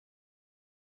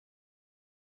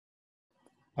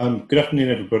Good afternoon,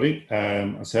 everybody.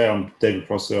 I'm David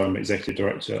Prosser. I'm Executive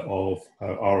Director of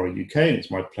RLUK, and it's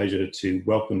my pleasure to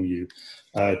welcome you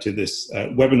to this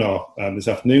webinar this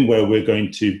afternoon, where we're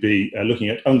going to be looking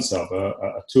at Unsub,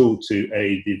 a tool to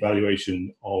aid the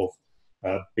evaluation of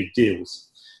big deals.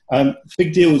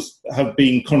 Big deals have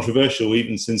been controversial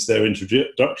even since their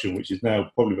introduction, which is now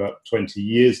probably about 20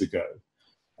 years ago.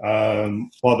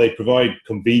 While they provide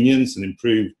convenience and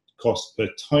improved cost per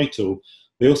title,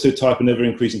 they also type an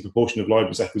ever-increasing proportion of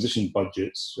libraries' acquisition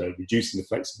budgets, reducing the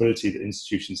flexibility that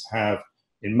institutions have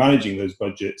in managing those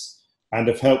budgets, and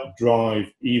have helped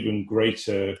drive even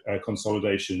greater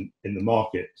consolidation in the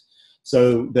market.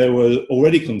 So there were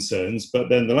already concerns, but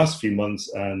then the last few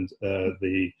months and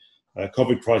the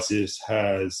COVID crisis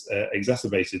has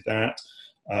exacerbated that.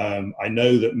 I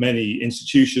know that many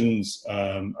institutions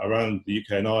around the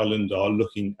UK and Ireland are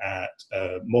looking at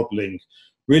modelling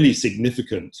really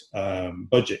significant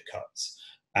budget cuts,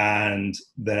 and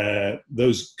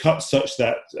those cuts such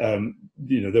that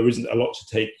there isn't a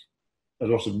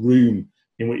lot of room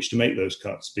in which to make those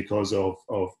cuts because of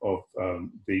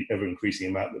the ever-increasing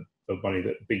amount of money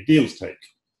that big deals take.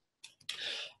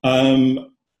 The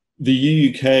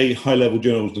UK High-Level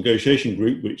Journals Negotiation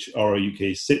Group, which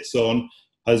RLUK sits on,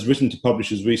 has written to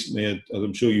publishers recently, as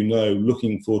I'm sure you know,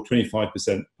 looking for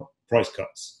 25% price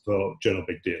cuts for journal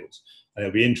big deals. And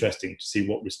it'll be interesting to see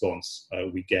what response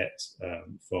we get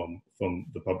from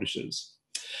the publishers.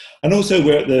 And also,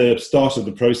 we're at the start of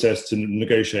the process to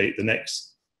negotiate the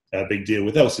next big deal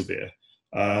with Elsevier.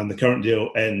 The current deal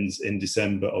ends in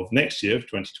December of next year, of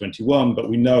 2021, but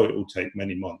we know it will take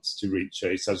many months to reach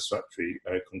a satisfactory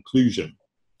conclusion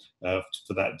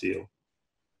for that deal.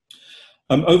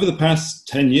 Over the past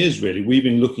 10 years, really, we've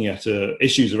been looking at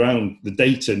issues around the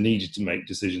data needed to make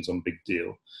decisions on big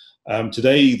deal.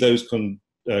 Today, those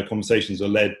conversations are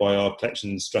led by our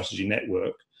Collection Strategy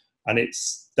Network, and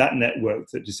it's that network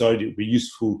that decided it would be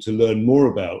useful to learn more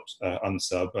about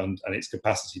Unsub and its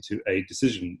capacity to aid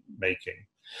decision making.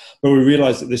 But we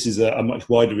realise that this is a much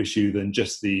wider issue than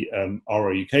just the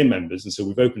RLUK members, and so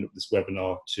we've opened up this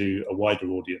webinar to a wider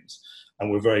audience, and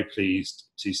we're very pleased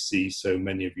to see so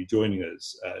many of you joining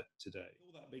us today.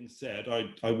 All that being said,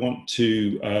 I want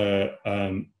to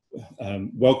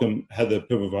welcome Heather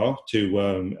Piwowar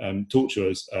to talk to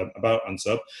us about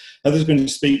Unsub. Heather's going to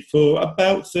speak for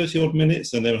about 30 odd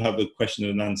minutes, and then we'll have a question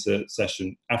and answer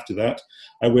session after that.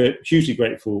 We're hugely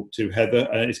grateful to Heather,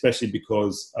 especially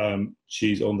because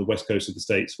she's on the west coast of the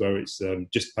States, where it's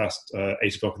just past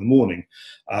 8 o'clock in the morning.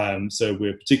 So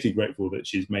we're particularly grateful that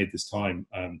she's made this time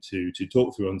to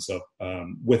talk through Unsub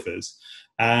with us.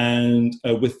 And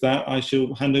with that, I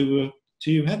shall hand over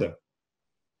to you, Heather.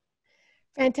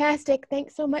 Fantastic.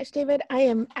 Thanks so much, David. I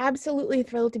am absolutely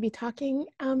thrilled to be talking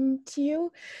to you.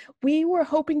 We were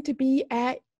hoping to be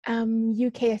at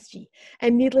UKSG,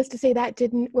 and needless to say, that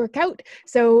didn't work out.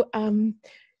 So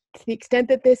to the extent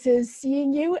that this is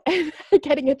seeing you and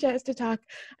getting a chance to talk,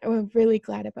 I'm really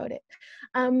glad about it.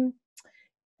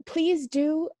 Please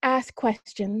do ask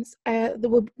questions.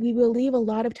 We will leave a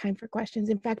lot of time for questions.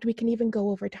 In fact, we can even go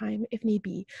over time if need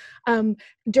be.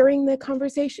 During the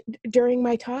conversation, during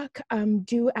my talk,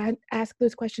 do ask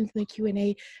those questions in the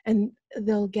Q&A, and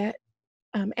they'll get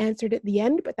answered at the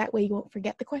end, but that way you won't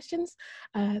forget the questions.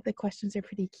 The questions are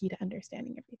pretty key to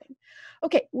understanding everything.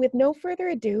 Okay, with no further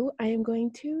ado, I am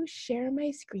going to share my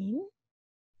screen.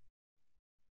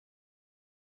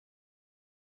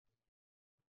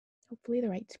 Hopefully the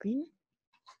right screen.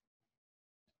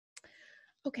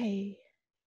 Okay.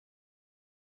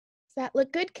 Does that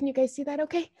look good? Can you guys see that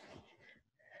okay?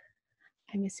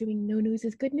 I'm assuming no news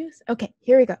is good news. Okay,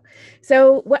 here we go.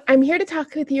 So I'm here to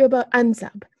talk with you about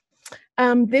Unsub.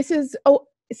 This is,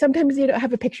 sometimes you don't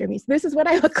have a picture of me. So this is what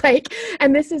I look like.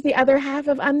 And this is the other half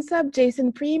of Unsub,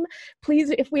 Jason Preem. Please,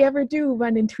 if we ever do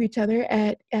run into each other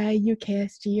at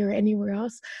UKSG or anywhere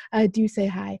else, do say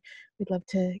hi. We'd love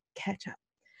to catch up.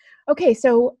 Okay,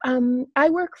 so I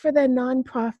work for the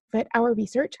nonprofit Our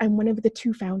Research. I'm one of the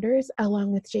two founders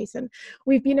along with Jason.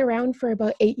 We've been around for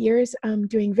about 8 years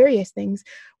doing various things.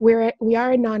 We are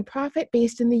a nonprofit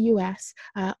based in the US,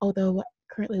 although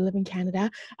currently live in Canada,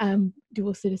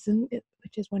 dual citizen,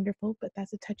 which is wonderful, but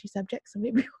that's a touchy subject, so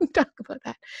maybe we won't talk about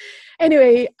that.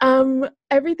 Anyway,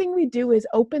 everything we do is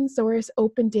open source,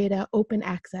 open data, open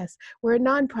access. We're a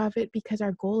nonprofit because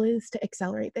our goal is to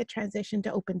accelerate the transition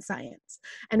to open science.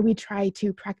 And we try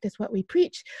to practice what we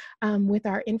preach with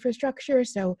our infrastructure.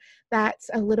 So that's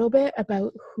a little bit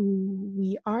about who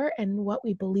we are and what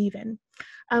we believe in.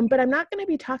 But I'm not going to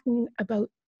be talking about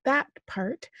that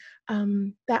part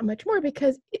that much more,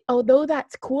 because although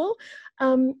that's cool,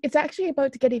 it's actually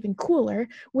about to get even cooler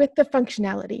with the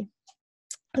functionality.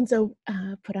 And so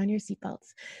put on your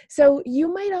seatbelts. So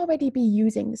you might already be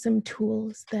using some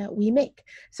tools that we make.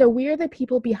 So we are the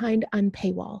people behind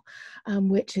Unpaywall,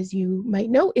 which, as you might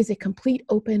know, is a complete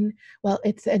open, well,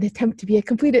 it's an attempt to be a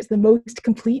complete, it's the most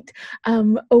complete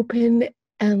open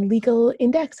and legal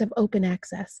index of open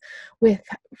access with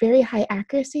very high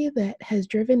accuracy that has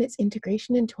driven its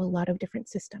integration into a lot of different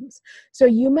systems. So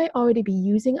you might already be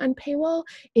using Unpaywall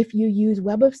if you use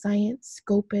Web of Science,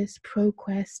 Scopus,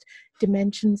 ProQuest,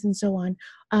 Dimensions, and so on.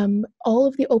 All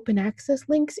of the open access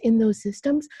links in those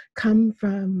systems come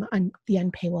from the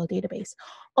Unpaywall database.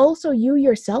 Also, you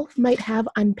yourself might have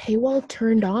Unpaywall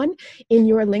turned on in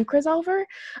your link resolver.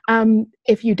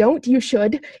 If you don't, you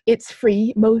should. It's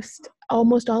free.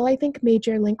 Almost all, I think,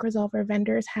 major link resolver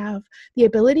vendors have the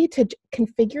ability to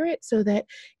configure it so that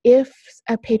if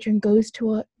a patron goes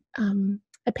to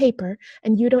a paper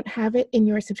and you don't have it in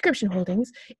your subscription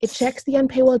holdings, it checks the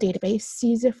Unpaywall database,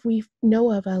 sees if we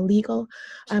know of a legal,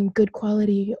 good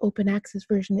quality open access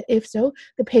version. If so,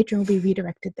 the patron will be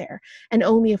redirected there. And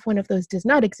only if one of those does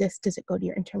not exist does it go to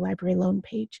your interlibrary loan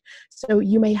page. So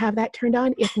you may have that turned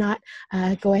on. If not,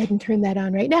 go ahead and turn that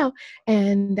on right now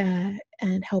and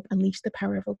help unleash the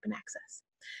power of open access.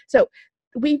 So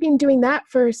we've been doing that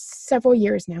for several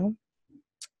years now.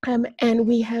 And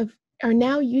we are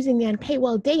now using the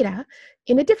Unpaywall data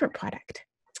in a different product.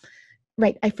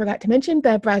 Right, I forgot to mention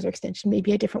the browser extension may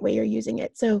be a different way you're using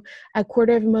it. So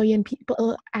 250,000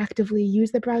 people actively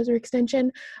use the browser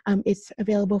extension. It's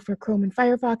available for Chrome and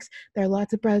Firefox. There are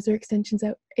lots of browser extensions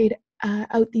out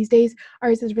these days.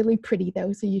 Ours is really pretty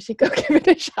though, so you should go give it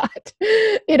a shot.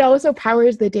 It also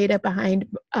powers the data behind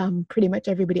pretty much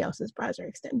everybody else's browser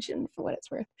extension, for what it's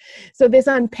worth. So this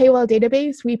Unpaywall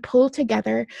database, we pull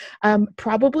together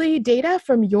probably data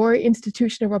from your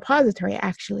institutional repository,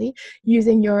 actually,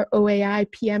 using your OAI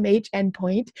PMH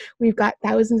endpoint. We've got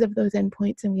thousands of those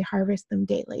endpoints and we harvest them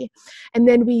daily. And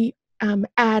then we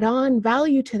add on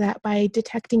value to that by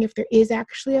detecting if there is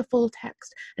actually a full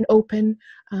text, an open,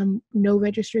 no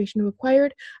registration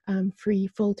required, free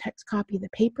full text copy of the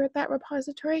paper at that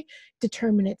repository,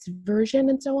 determine its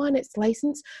version and so on, its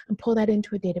license, and pull that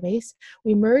into a database.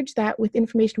 We merge that with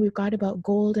information we've got about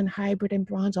gold and hybrid and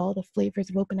bronze, all the flavors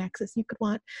of open access you could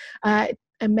want, and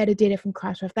metadata from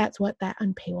Crossref. That's what that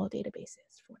Unpaywall database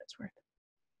is, for what it's worth.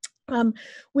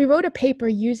 We wrote a paper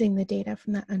using the data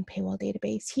from that Unpaywall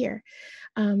database here.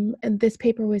 And this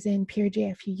paper was in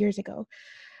PeerJ a few years ago.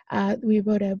 We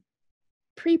wrote a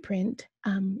preprint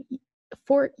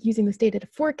using this data to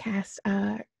forecast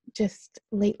just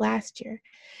late last year.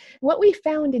 What we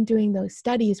found in doing those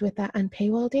studies with that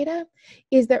Unpaywall data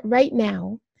is that right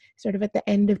now, sort of at the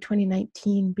end of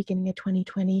 2019, beginning of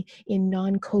 2020, in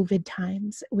non-COVID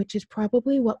times, which is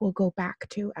probably what we'll go back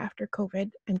to after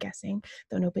COVID, I'm guessing,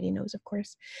 though nobody knows, of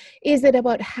course, is that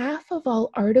about half of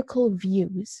all article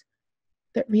views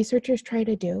that researchers try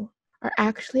to do are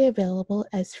actually available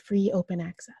as free open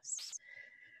access.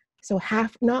 So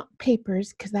half, not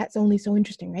papers, because that's only so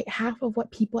interesting, right? Half of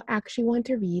what people actually want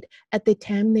to read at the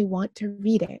time they want to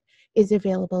read it is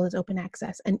available as open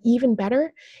access. And even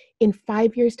better, in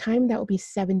 5 years' time, that will be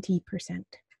 70%.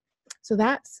 So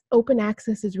that's open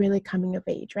access is really coming of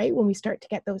age, right? When we start to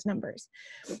get those numbers.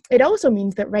 It also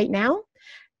means that right now,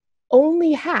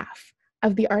 only half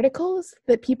of the articles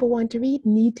that people want to read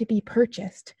need to be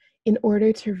purchased in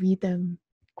order to read them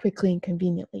quickly and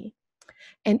conveniently.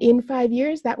 And in 5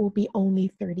 years, that will be only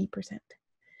 30%.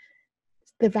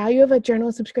 The value of a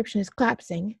journal subscription is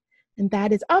collapsing, and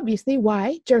that is obviously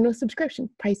why journal subscription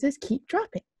prices keep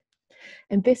dropping.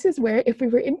 And this is where, if we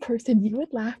were in person, you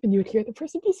would laugh and you would hear the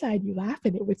person beside you laugh,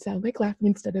 and it would sound like laughing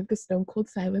instead of the stone cold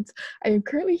silence I am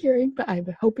currently hearing, but I'm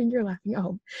hoping you're laughing at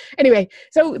home. Anyway,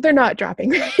 so they're not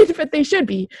dropping, right? But they should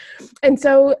be. And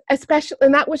so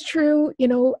and that was true,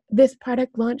 this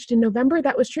product launched in November.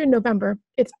 That was true in November.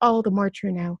 It's all the more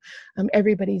true now.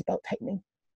 Everybody's belt tightening.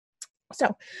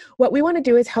 So what we want to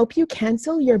do is help you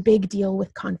cancel your big deal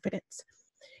with confidence.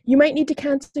 You might need to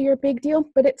cancel your big deal,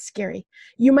 but it's scary.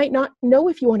 You might not know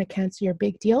if you want to cancel your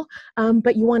big deal,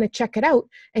 but you want to check it out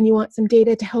and you want some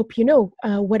data to help you know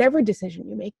whatever decision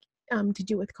you make to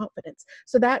do with confidence.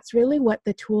 So that's really what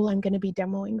the tool I'm going to be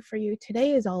demoing for you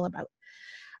today is all about.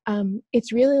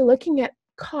 It's really looking at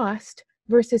cost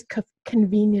versus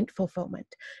convenient fulfillment,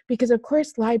 because of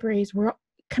course libraries were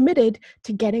committed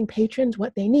to getting patrons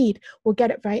what they need. We'll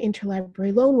get it via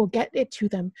interlibrary loan. We'll get it to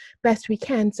them best we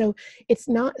can. So it's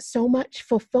not so much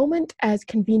fulfillment as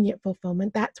convenient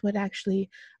fulfillment. That's what actually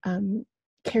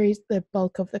carries the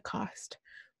bulk of the cost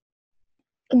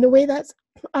And the way that's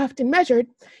often measured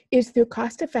is through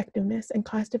cost effectiveness, and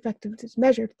cost effectiveness is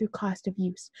measured through cost of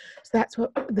use. So that's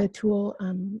what the tool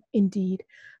Indeed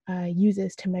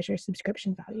uses to measure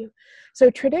subscription value. So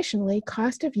traditionally,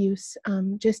 cost of use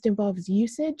just involves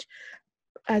usage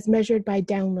as measured by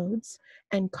downloads,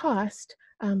 and cost,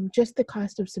 just the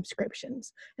cost of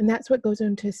subscriptions. And that's what goes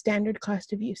into standard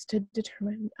cost of use to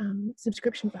determine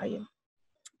subscription value.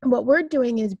 And what we're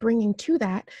doing is bringing to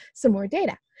that some more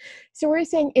data. So we're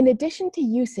saying, in addition to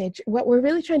usage, what we're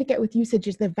really trying to get with usage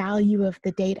is the value of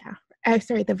the data.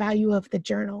 The value of the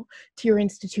journal to your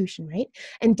institution, right?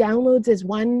 And downloads is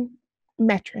one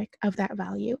metric of that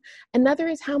value. Another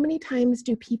is how many times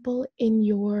do people in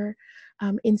your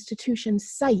institution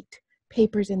cite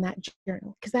papers in that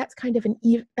journal, because that's kind of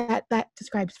that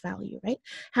describes value, right?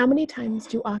 How many times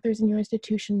do authors in your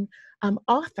institution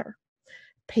author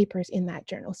papers in that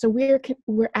journal? So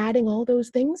we're adding all those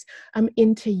things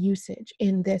into usage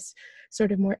in this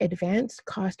sort of more advanced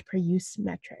cost per use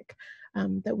metric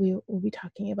that we will be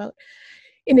talking about.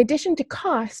 In addition to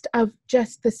cost of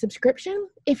just the subscription,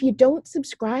 if you don't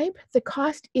subscribe, the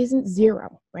cost isn't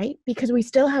zero, right? Because we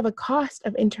still have a cost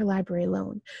of interlibrary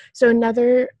loan. So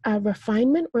another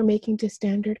refinement we're making to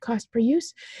standard cost per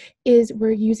use is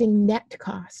we're using net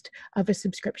cost of a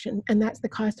subscription. And that's the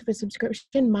cost of a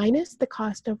subscription minus the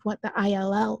cost of what the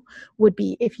ILL would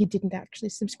be if you didn't actually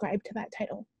subscribe to that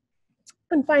title.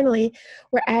 And finally,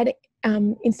 we're adding,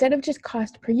 instead of just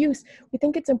cost per use, we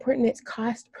think it's important it's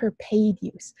cost per paid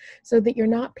use, so that you're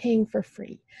not paying for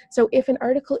free. So if an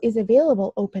article is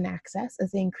available open access,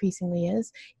 as it increasingly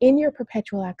is, in your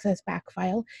perpetual access back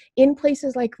file, in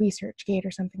places like ResearchGate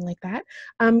or something like that,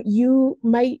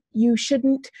 you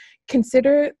shouldn't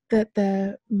consider that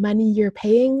the money you're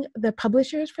paying the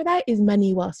publishers for that is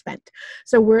money well spent.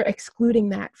 So we're excluding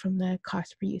that from the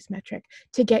cost per use metric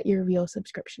to get your real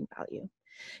subscription value.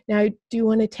 Now, I do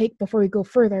want to take, before we go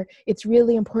further, it's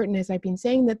really important, as I've been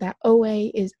saying, that OA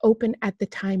is open at the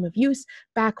time of use,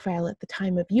 backfile at the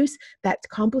time of use. That's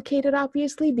complicated,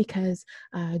 obviously, because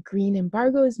green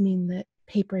embargoes mean that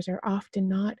papers are often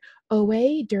not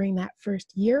OA during that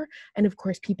first year. And of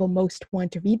course, people most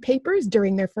want to read papers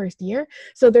during their first year.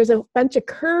 So there's a bunch of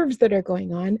curves that are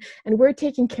going on, and we're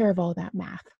taking care of all that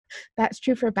math. That's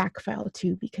true for backfile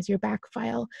too, because your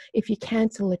backfile, if you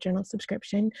cancel a journal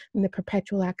subscription and the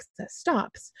perpetual access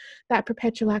stops, that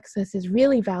perpetual access is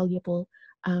really valuable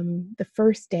the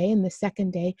first day and the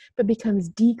second day, but becomes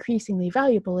decreasingly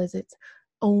valuable as it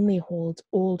only holds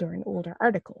older and older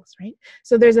articles, right?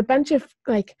 So there's a bunch of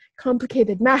like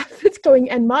complicated math that's going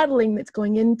and modeling that's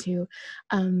going into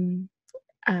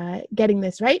getting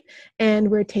this right,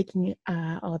 and we're taking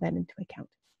all that into account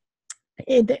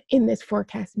in this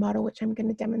forecast model, which I'm going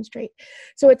to demonstrate.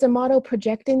 So it's a model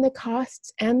projecting the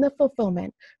costs and the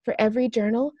fulfillment for every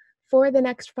journal for the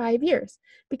next 5 years,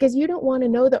 because you don't want to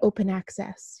know the open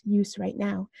access use right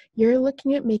now. You're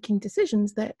looking at making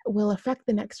decisions that will affect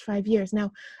the next 5 years.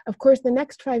 Now, of course, the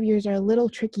next 5 years are a little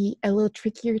trickier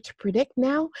to predict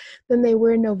now than they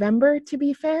were in November, to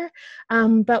be fair.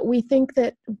 But we think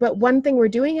that, but one thing we're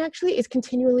doing actually is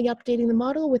continually updating the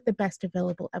model with the best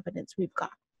available evidence we've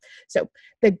got. So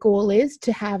the goal is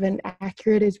to have an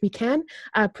accurate as we can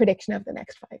prediction of the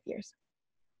next 5 years.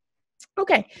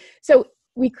 Okay, so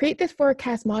we create this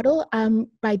forecast model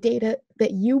by data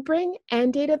that you bring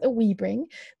and data that we bring.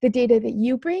 The data that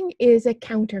you bring is a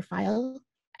counter file,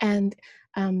 and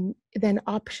then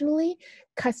optionally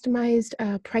customized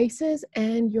prices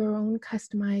and your own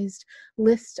customized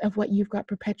list of what you've got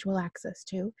perpetual access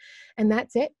to. And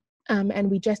that's it.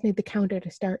 And we just need the counter to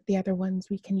start. The other ones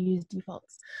we can use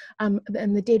defaults. And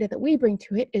the data that we bring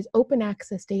to it is open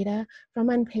access data from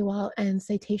Unpaywall and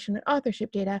citation and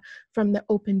authorship data from the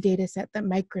open data set that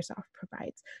Microsoft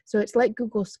provides. So it's like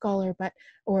Google Scholar,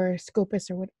 or Scopus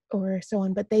or so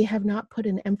on, but they have not put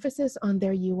an emphasis on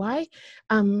their UI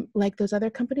like those other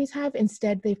companies have.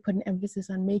 Instead, they've put an emphasis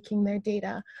on making their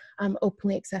data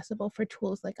openly accessible for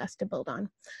tools like us to build on.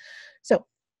 So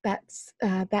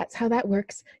that's how that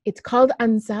works. It's called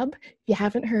Unsub, if you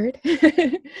haven't heard.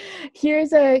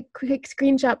 Here's a quick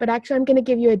screenshot, but actually I'm going to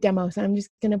give you a demo, so I'm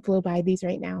just going to blow by these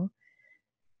right now.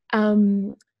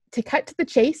 To cut to the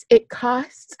chase, it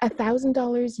costs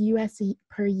 $1,000 US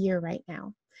per year right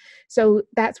now. So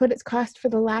that's what it's cost for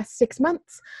the last 6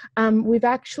 months. We've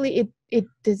actually, it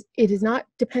is not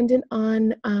dependent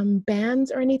on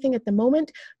bans or anything at the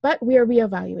moment, but we are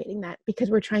reevaluating that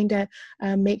because we're trying to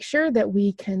make sure that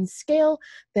we can scale,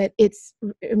 that it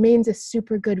remains a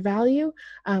super good value.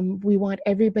 We want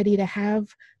everybody to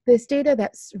have this data.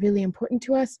 That's really important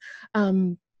to us.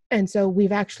 And so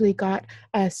we've actually got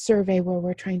a survey where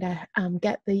we're trying to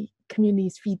get the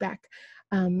community's feedback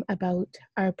about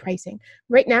our pricing.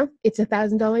 Right now, it's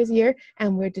 $1,000 a year,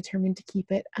 and we're determined to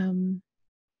keep it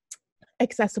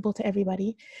accessible to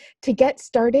everybody. To get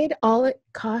started, all it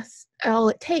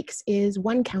takes is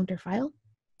one counter file.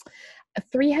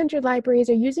 300 libraries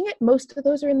are using it. Most of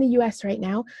those are in the US right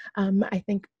now. I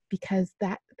think because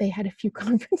they had a few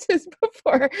conferences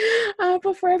before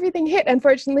everything hit,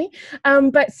 unfortunately.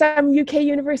 But some UK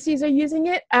universities are using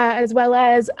it, as well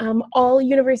as all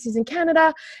universities in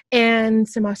Canada and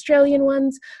some Australian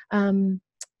ones.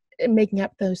 Making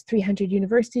up those 300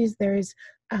 universities, there's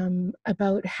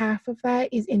about half of that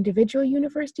is individual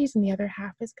universities and the other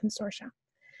half is consortia.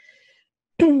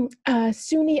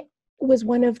 SUNY was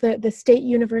one of the State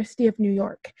University of New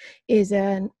York, is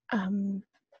an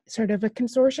sort of a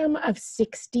consortium of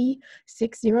 60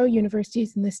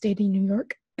 universities in the state of New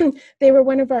York. They were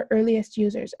one of our earliest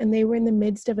users, and they were in the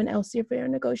midst of an Elsevier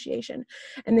negotiation,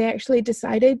 and they actually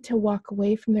decided to walk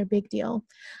away from their big deal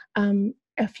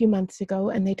a few months ago,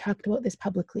 and they talked about this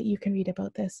publicly. You can read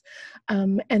about this.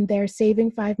 And they're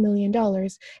saving $5 million,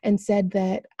 and said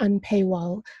that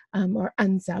Unpaywall, or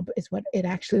Unsub is what it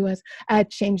actually was,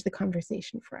 changed the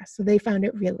conversation for us. So they found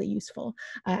it really useful.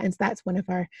 And so that's one of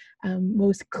our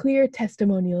most clear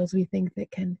testimonials, we think,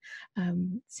 that can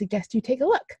suggest you take a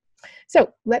look.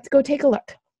 So let's go take a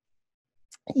look.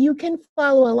 You can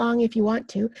follow along if you want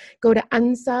to. Go to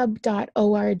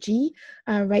unsub.org.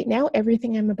 Right now,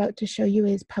 everything I'm about to show you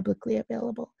is publicly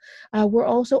available. We're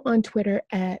also on Twitter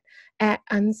at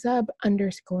unsub_org.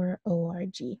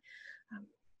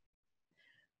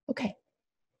 Okay.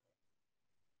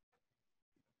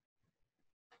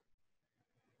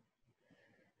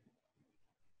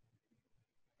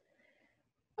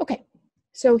 Okay,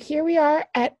 so here we are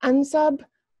at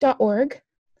unsub.org.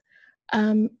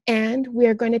 And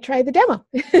we're going to try the demo.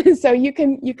 So you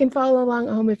can follow along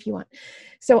at home if you want.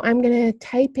 So I'm going to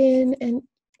type in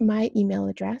my email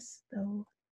address. So,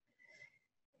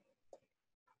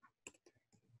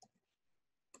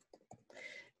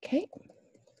 okay.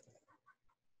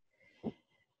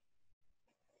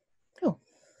 Oh,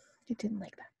 it didn't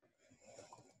like that.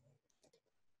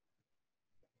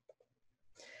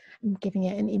 I'm giving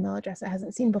it an email address it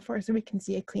hasn't seen before so we can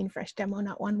see a clean, fresh demo,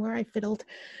 not one where I fiddled.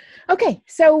 Okay,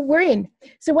 so we're in.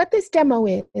 So what this demo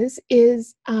is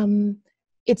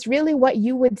it's really what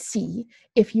you would see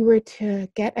if you were to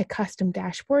get a custom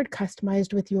dashboard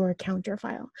customized with your counter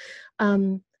file.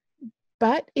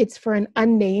 But it's for an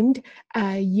unnamed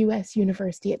US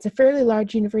university. It's a fairly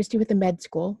large university with a med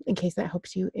school, in case that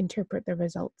helps you interpret the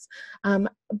results.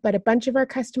 But a bunch of our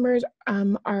customers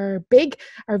are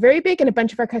very big, and a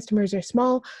bunch of our customers are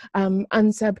small.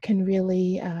 Unsub can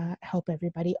really help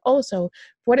everybody. Also,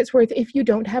 for what it's worth, if you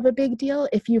don't have a big deal,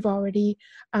 if you've already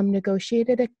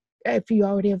negotiated if you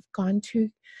already have gone to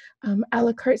a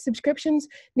la carte subscriptions,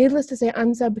 needless to say,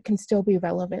 Unsub can still be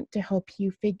relevant to help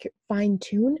you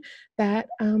fine-tune that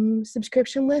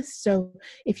subscription list. So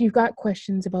if you've got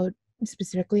questions about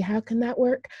specifically how can that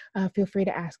work, feel free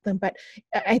to ask them. But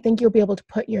I think you'll be able to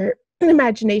put your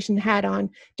imagination hat on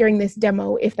during this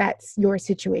demo if that's your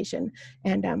situation,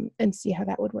 and see how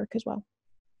that would work as well.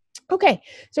 Okay,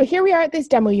 so here we are at this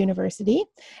demo university,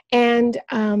 and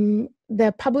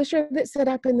the publisher that's set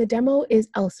up in the demo is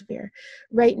Elsevier.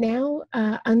 Right now,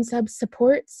 Unsub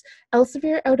supports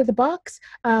Elsevier out of the box,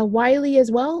 Wiley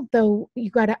as well, though you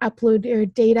got to upload your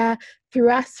data through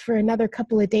us for another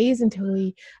couple of days until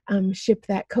we ship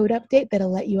that code update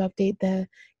that'll let you update the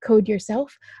code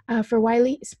yourself. For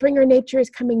Wiley, Springer Nature is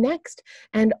coming next,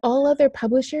 and all other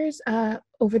publishers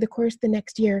over the course of the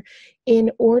next year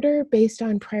in order based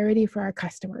on priority for our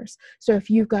customers. So if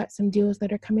you've got some deals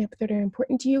that are coming up that are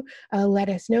important to you, let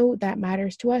us know. That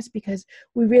matters to us because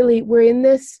we're in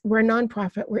this, we're a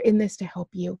nonprofit, we're in this to help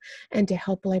you and to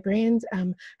help librarians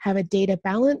have a data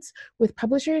balance with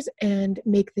publishers and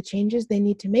make the changes they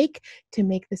need to make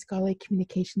the scholarly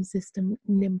communication system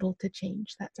nimble to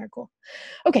change. That's our goal.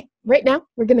 Okay, right now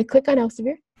we're going to click on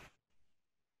Elsevier.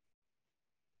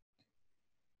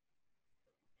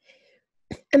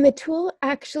 And the tool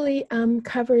actually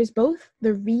covers both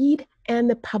the read and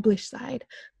the publish side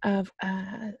of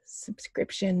a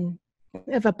subscription,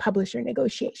 of a publisher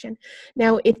negotiation.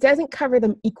 Now, it doesn't cover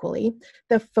them equally.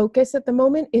 The focus at the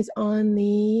moment is on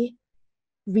the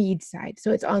read side,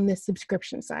 so it's on the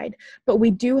subscription side. But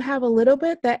we do have a little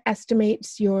bit that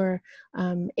estimates your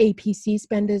APC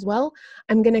spend as well.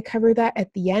 I'm going to cover that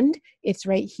at the end. It's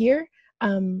right here.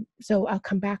 So I'll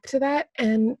come back to that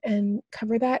and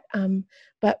cover that.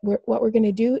 But what we're going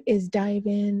to do is dive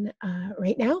in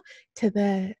right now to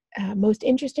the most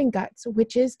interesting guts,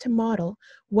 which is to model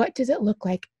what does it look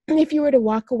like if you were to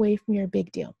walk away from your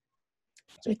big deal.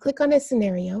 So we click on a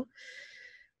scenario.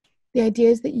 The idea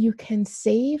is that you can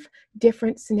save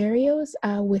different scenarios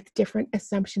with different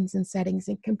assumptions and settings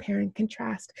and compare and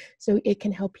contrast. So it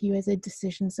can help you as a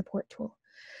decision support tool.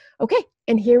 Okay,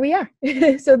 and here we are.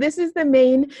 So this is the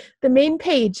main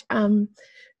page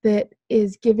that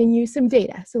is giving you some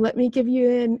data. So let me give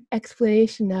you an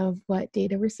explanation of what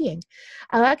data we're seeing.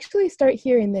 I'll actually start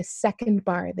here in this second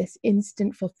bar, this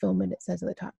instant fulfillment, it says at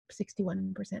the top,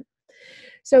 61%.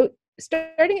 So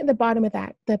starting at the bottom of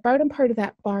that, the bottom part of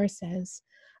that bar says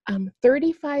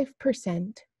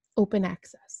 35% open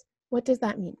access. What does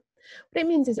that mean? What it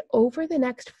means is over the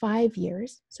next 5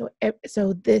 years, so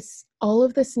all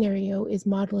of the scenario is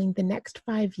modeling the next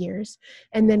 5 years,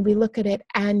 and then we look at it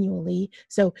annually.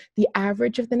 So the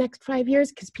average of the next 5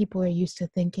 years, because people are used to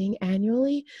thinking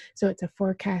annually, so it's a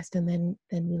forecast, and then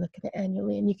we look at it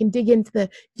annually. And you can dig into the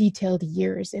detailed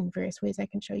years in various ways I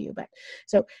can show you. But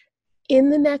so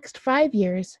in the next 5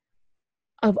 years,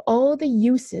 of all the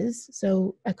uses,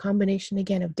 so a combination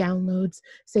again of downloads,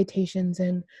 citations,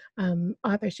 and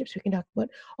authorships we can talk about,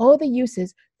 all the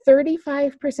uses,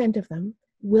 35% of them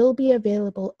will be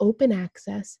available open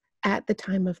access at the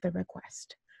time of the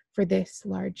request for this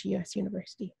large US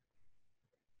university.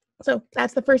 So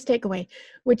that's the first takeaway,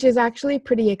 which is actually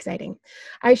pretty exciting.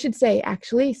 I should say,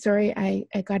 actually, sorry, I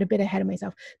got a bit ahead of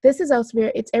myself. This is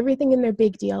Elsevier. It's everything in their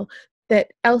big deal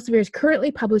that Elsevier is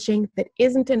currently publishing that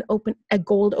isn't a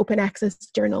gold open access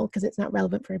journal because it's not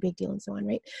relevant for a big deal and so on,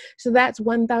 right? So that's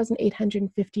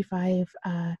 1,855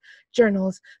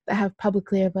 journals that have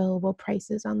publicly available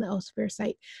prices on the Elsevier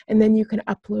site. And then you can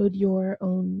upload your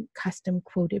own custom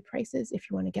quoted prices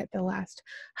if you want to get the last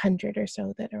 100 or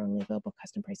so that are only available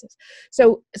custom prices.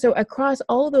 So across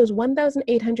all those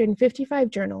 1,855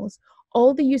 journals,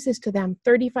 all the uses to them,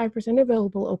 35%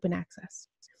 available open access.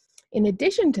 In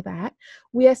addition to that,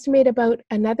 we estimate about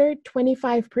another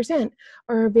 25%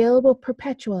 are available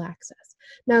perpetual access.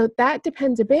 Now, that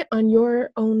depends a bit on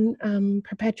your own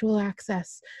perpetual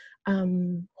access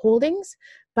holdings,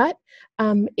 but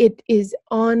it is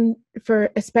on,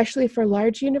 especially for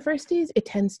large universities, it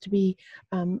tends to be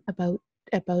about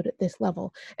at this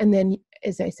level. And then,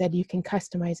 as I said, you can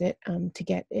customize it to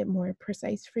get it more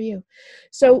precise for you.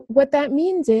 So what that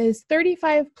means is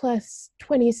 35 plus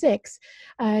 26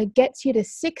 gets you to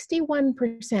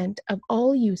 61% of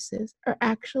all uses are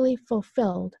actually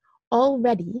fulfilled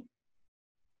already,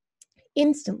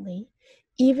 instantly,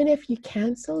 even if you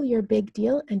cancel your big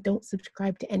deal and don't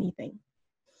subscribe to anything.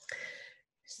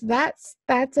 So that's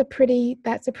a pretty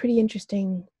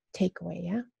interesting takeaway,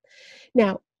 yeah?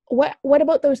 Now, what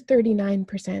about those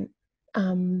 39%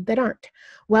 that aren't?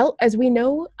 Well, as we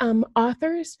know,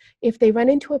 authors, if they run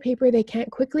into a paper they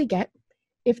can't quickly get,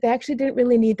 if they actually didn't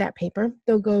really need that paper,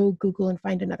 they'll go Google and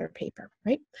find another paper,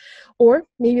 right? Or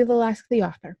maybe they'll ask the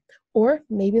author, or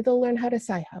maybe they'll learn how to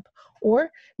Sci-Hub,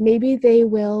 or maybe they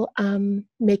will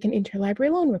make an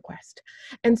interlibrary loan request.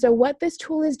 And so what this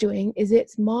tool is doing is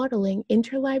it's modeling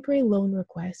interlibrary loan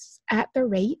requests at the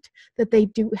rate that they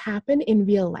do happen in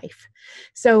real life.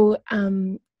 So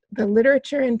the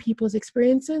literature and people's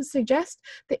experiences suggest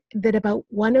that about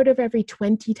 1 out of every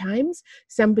 20 times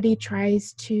somebody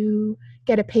tries to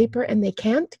get a paper and they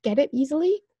can't get it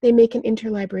easily, they make an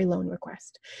interlibrary loan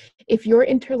request. If your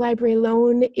interlibrary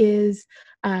loan is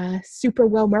super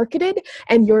well marketed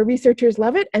and your researchers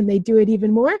love it and they do it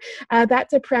even more,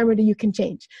 that's a parameter you can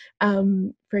change,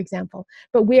 for example.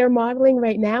 But we are modeling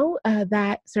right now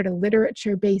that sort of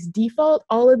literature-based default.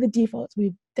 All of the defaults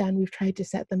we've tried to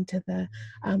set them to the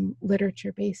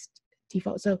literature-based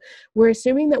default. So we're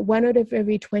assuming that 1 out of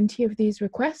every 20 of these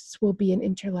requests will be an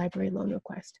interlibrary loan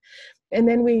request. And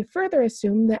then we further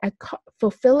assume that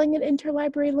fulfilling an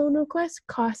interlibrary loan request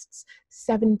costs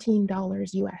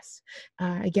 $17 US.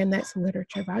 Again, that's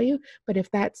literature value, but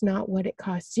if that's not what it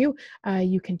costs you,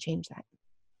 you can change that.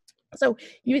 So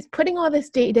putting all this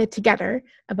data together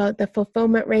about the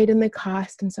fulfillment rate and the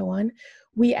cost and so on,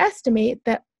 we estimate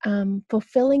that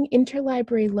fulfilling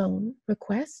interlibrary loan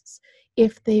requests,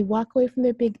 if they walk away from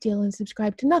their big deal and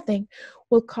subscribe to nothing,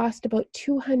 will cost about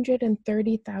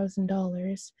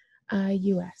 $230,000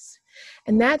 US.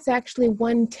 And that's actually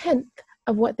 1/10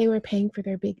 of what they were paying for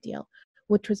their big deal,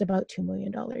 which was about $2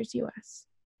 million US.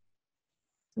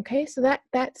 Okay, so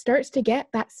that starts to get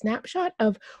that snapshot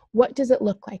of what does it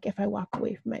look like if I walk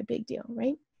away from my big deal,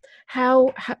 right?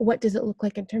 What does it look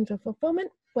like in terms of fulfillment?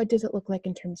 What does it look like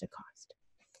in terms of cost?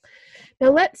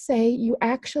 Now, let's say you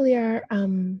actually are,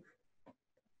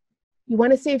 you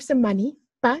want to save some money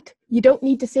But you don't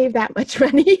need to save that much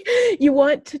money. You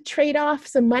want to trade off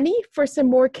some money for some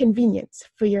more convenience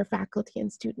for your faculty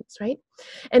and students, right?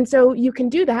 And so you can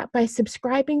do that by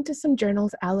subscribing to some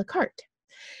journals a la carte.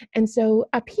 And so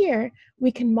up here,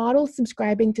 we can model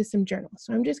subscribing to some journals.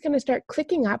 So I'm just going to start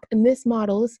clicking up, and this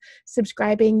models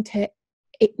subscribing to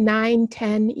 8, 9,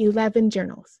 10, 11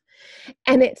 journals.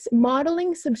 And it's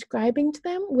modeling subscribing to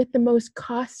them with the most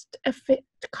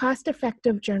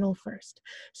cost-effective journal first.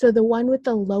 So the one with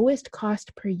the lowest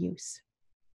cost per use.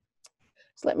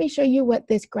 So let me show you what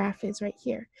this graph is right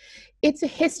here. It's a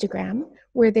histogram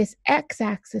where this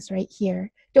x-axis right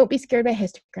here, don't be scared by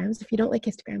histograms. If you don't like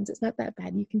histograms, it's not that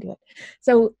bad, you can do it.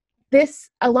 So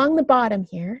this, along the bottom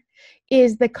here,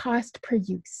 is the cost per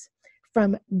use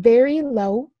from very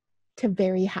low to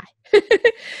very high.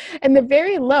 And the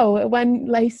very low, one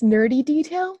nice nerdy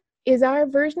detail, is our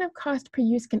version of cost per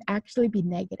use can actually be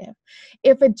negative.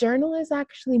 If a journal is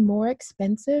actually more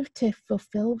expensive to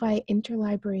fulfill via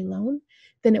interlibrary loan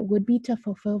than it would be to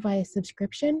fulfill via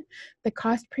subscription, the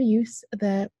cost per use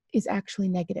is actually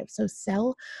negative. So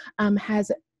CEL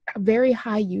has a very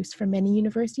high use for many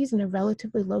universities and a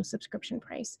relatively low subscription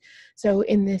price. So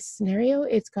in this scenario,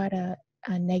 it's got a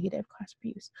negative cost per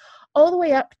use. All the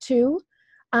way up to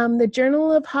the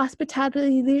Journal of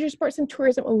Hospitality, Leisure, Sports, and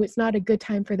Tourism. Oh, it's not a good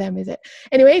time for them, is it?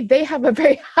 Anyway, they have a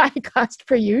very high cost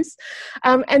per use.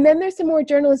 And then there's some more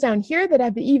journals down here that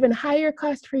have even higher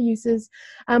cost per uses.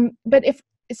 But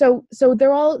so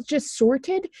they're all just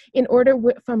sorted in order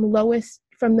from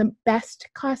the best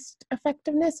cost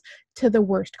effectiveness to the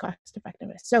worst cost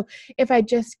effectiveness. So if I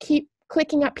just keep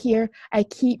clicking up here, I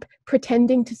keep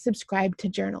pretending to subscribe to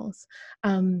journals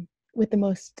with the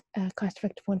most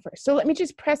cost-effective one first. So let me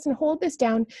just press and hold this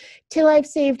down till I've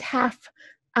saved half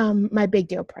my big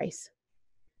deal price.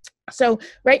 So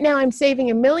right now I'm saving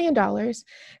 $1 million,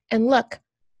 and look,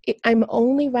 I'm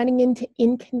only running into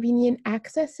inconvenient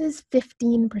accesses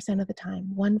 15% of the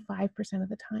time, 15% of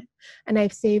the time, and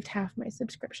I've saved half my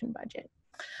subscription budget.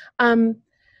 And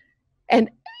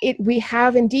we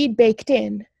have indeed baked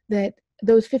in that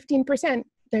those 15%,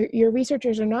 your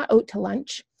researchers are not out to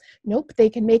lunch. Nope, they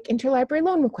can make interlibrary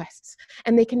loan requests,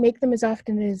 and they can make them as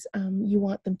often as you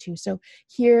want them to. So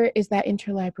here is that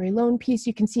interlibrary loan piece.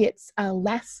 You can see it's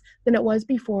less than it was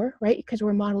before, right? Because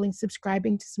we're modeling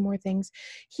subscribing to some more things.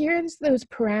 Here's those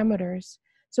parameters.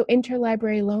 So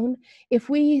interlibrary loan, if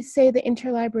we say the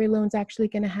interlibrary loan is actually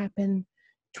going to happen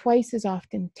twice as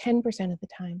often, 10% of the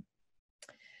time,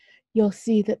 you'll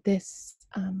see that this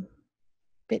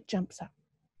bit jumps up.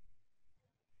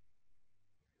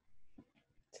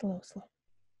 Slow.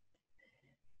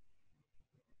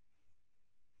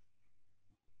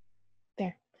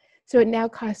 There. So it now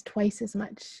costs twice as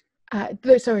much.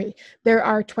 There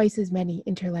are twice as many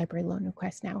interlibrary loan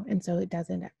requests now, and so it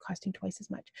does end up costing twice as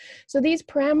much. So these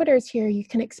parameters here, you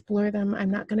can explore them.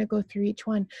 I'm not going to go through each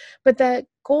one, but the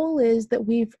goal is that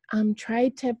we've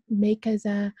tried to make as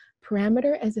a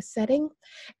parameter, as a setting,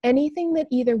 anything that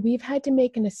either we've had to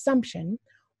make an assumption,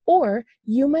 or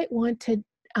you might want to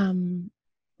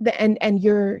and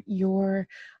your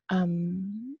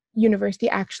university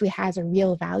actually has a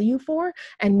real value for,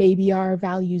 and maybe our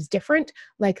value is different,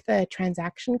 like the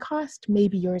transaction cost.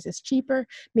 Maybe yours is cheaper,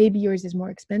 maybe yours is more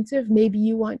expensive, maybe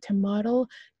you want to model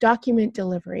document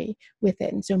delivery with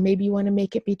it, and so maybe you want to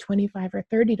make it be $25 or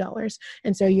 $30,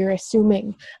 and so you're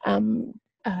assuming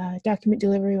document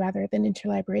delivery rather than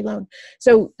interlibrary loan.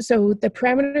 So the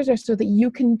parameters are so that you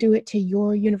can do it to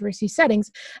your university settings,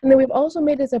 and then we've also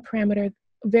made as a parameter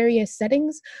various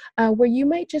settings where you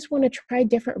might just want to try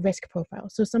different risk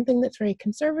profiles. So something that's very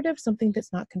conservative, something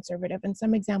that's not conservative. And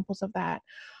some examples of that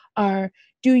are,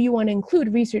 do you want to include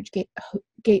ResearchGate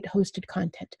hosted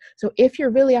content? So if you're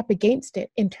really up against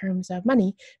it in terms of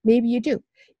money, maybe you do.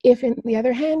 If, on the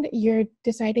other hand, you're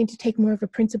deciding to take more of a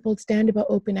principled stand about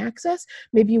open access,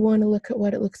 maybe you want to look at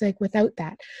what it looks like without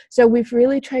that. So we've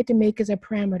really tried to make as a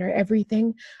parameter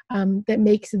everything that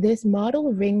makes this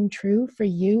model ring true for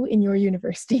you in your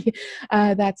university.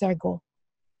 That's our goal.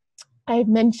 I've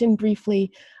mentioned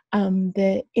briefly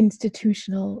the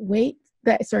institutional weight.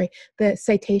 The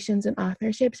citations and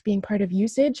authorships being part of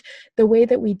usage. The way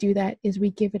that we do that is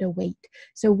we give it a weight.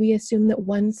 So we assume that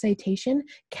one citation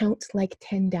counts like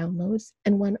 10 downloads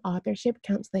and one authorship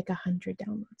counts like 100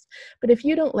 downloads. But if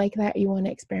you don't like that, you want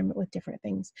to experiment with different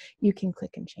things, you can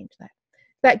click and change that.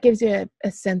 That gives you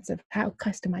a sense of how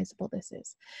customizable this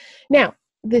is. Now,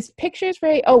 this picture is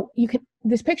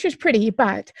this picture's pretty,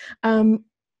 but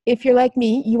if you're like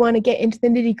me, you want to get into the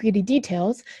nitty-gritty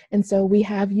details, and so we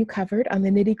have you covered on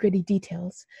the nitty-gritty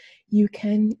details. you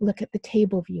can look at the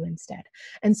table view instead.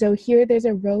 And so here there's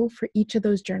a row for each of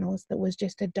those journals that was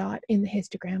just a dot in the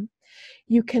histogram.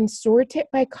 You can sort it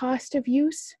by cost of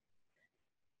use.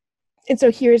 And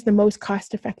so here's the most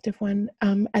cost-effective one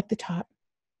at the top.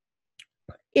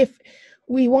 If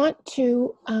we want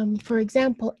to, for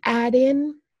example, add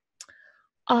in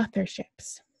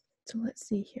authorships. So let's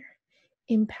see here,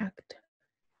 impact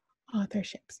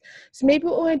authorships. So maybe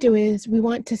what we want to do is we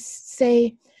want to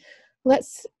say,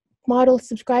 let's model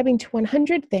subscribing to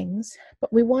 100 things,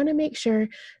 but we want to make sure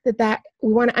that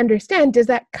we want to understand, does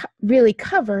that really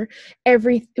cover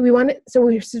so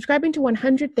we're subscribing to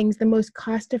 100 things, the most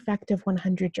cost-effective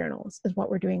 100 journals is what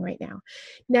we're doing right now.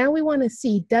 Now we want to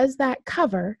see, does that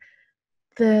cover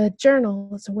the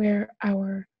journals where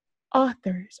our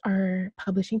authors are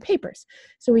publishing papers?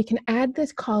 So we can add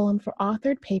this column for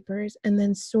authored papers and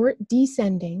then sort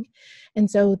descending. And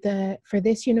so for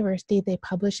this university, they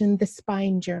publish in the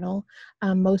Spine journal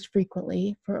most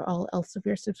frequently for all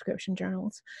Elsevier subscription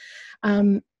journals.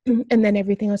 And then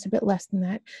everything else a bit less than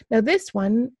that. Now this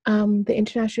one, the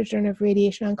International Journal of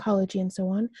Radiation Oncology and so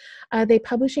on, they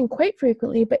publish in quite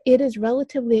frequently, but it is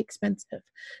relatively expensive.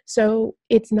 So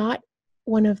it's not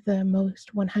one of the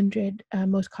most 100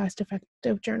 most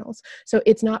cost-effective journals. So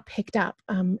it's not picked up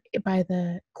by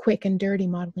the quick and dirty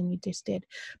modeling we just did.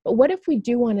 But what if we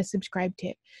do want to subscribe to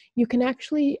it? You can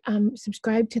actually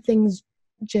subscribe to things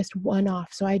just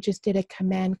one-off. So I just did a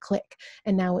command click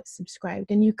and now it's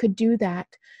subscribed. And you could do that,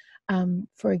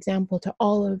 for example, to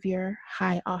all of your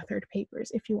high authored papers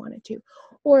if you wanted to.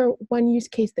 Or one use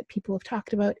case that people have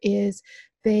talked about is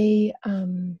they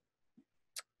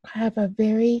have a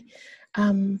very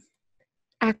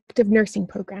active nursing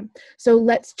program. So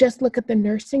let's just look at the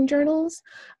nursing journals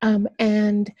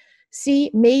and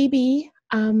see, maybe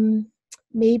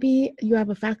you have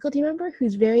a faculty member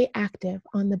who's very active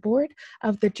on the board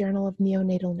of the Journal of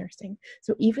Neonatal Nursing.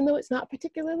 So even though it's not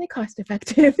particularly cost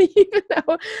effective, even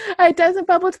though it doesn't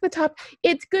bubble to the top,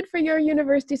 it's good for your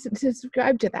university to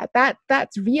subscribe to that.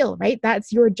 That's real, right?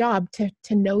 That's your job to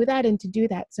know that and to do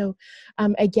that. So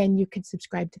again, you could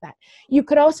subscribe to that. You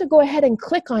could also go ahead and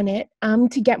click on it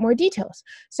to get more details.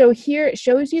 So here it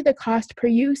shows you the cost per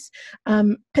use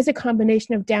as a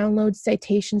combination of downloads,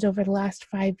 citations over the last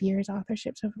 5 years, authorships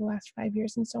over the last 5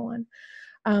 years, and so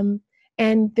on.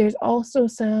 And there's also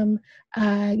some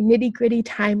nitty-gritty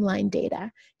timeline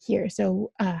data here.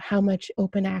 So how much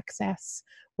open access,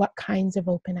 what kinds of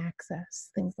open access,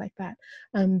 things like that.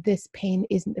 This pane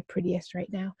isn't the prettiest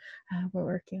right now. We're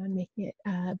working on making it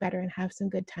better and have some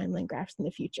good timeline graphs in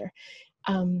the future.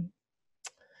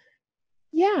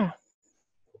 Yeah,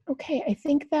 okay, I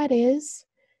think that is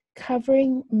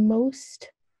covering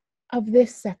most of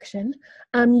this section.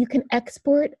 You can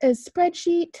export a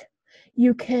spreadsheet.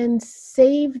 You can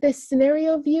save this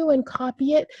scenario view and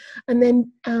copy it, and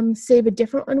then save a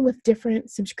different one with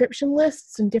different subscription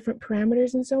lists and different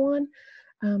parameters and so on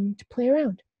to play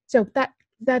around. So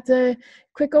that's a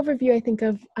quick overview, I think,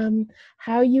 of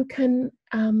how you can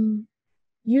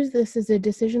use this as a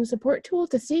decision support tool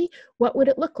to see what would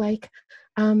it look like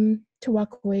to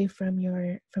walk away from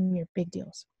your big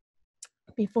deals.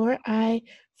 Before I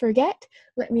forget,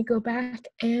 let me go back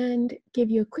and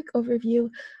give you a quick overview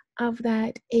of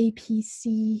that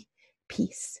APC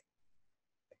piece.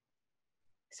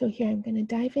 So here, I'm going to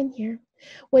dive in here.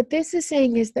 What this is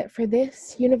saying is that for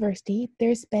this university,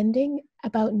 they're spending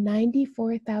about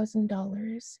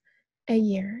 $94,000 a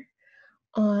year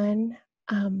on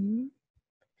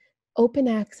open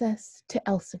access to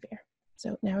Elsevier.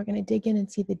 So now we're going to dig in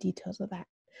and see the details of that.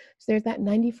 So there's that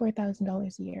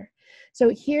 $94,000 a year.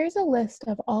 So here's a list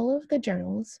of all of the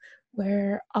journals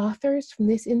where authors from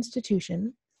this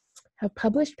institution have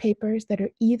published papers that are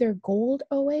either gold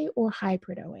OA or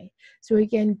hybrid OA. So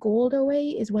again, gold OA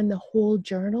is when the whole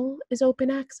journal is open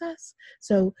access.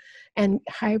 So, and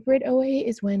hybrid OA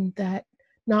is when that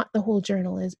not the whole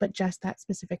journal is, but just that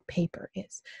specific paper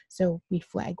is. So we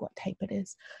flag what type it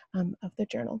is of the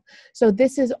journal. So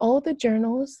this is all the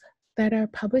journals that are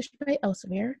published by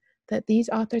Elsevier that these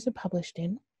authors are published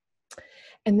in.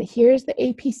 And here's the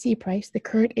APC price, the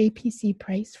current APC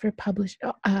price for published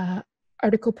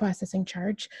article processing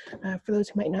charge. For those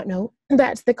who might not know,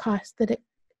 that's the cost that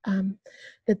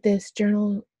that this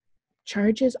journal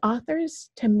charges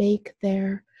authors to make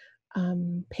their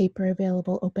paper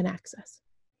available open access.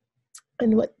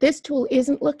 And what this tool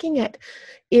isn't looking at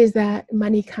is that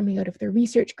money coming out of their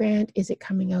research grant. Is it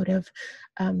coming out of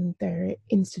their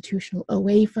institutional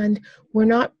OA fund? We're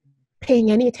not paying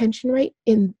any attention right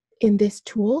in this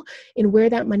tool in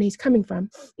where that money is coming from.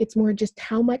 It's more just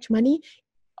how much money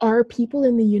are people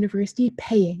in the university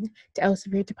paying to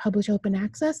Elsevier to publish open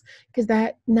access? Because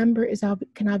that number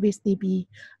can obviously be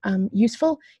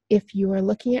useful if you are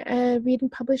looking at a read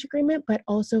and publish agreement, but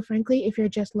also, frankly, if you're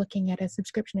just looking at a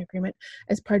subscription agreement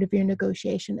as part of your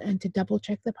negotiation, and to double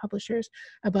check the publishers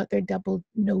about their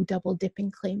no double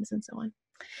dipping claims and so on.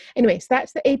 Anyways,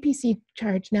 that's the APC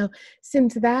charge. Now,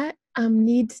 since that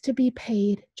needs to be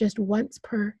paid just once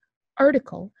per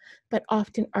article, but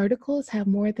often articles have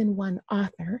more than one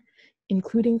author,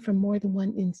 including from more than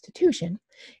one institution,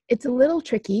 it's a little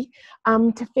tricky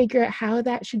to figure out how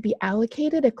that should be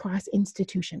allocated across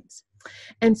institutions.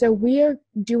 And so we are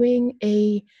doing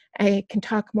I can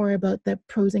talk more about the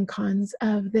pros and cons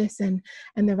of this and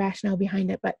the rationale behind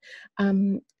it, but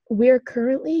we're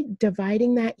currently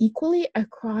dividing that equally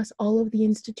across all of the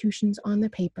institutions on the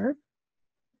paper,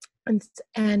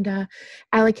 and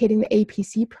allocating the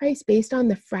APC price based on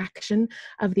the fraction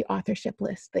of the authorship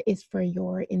list that is for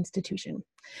your institution.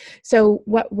 So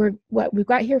what we've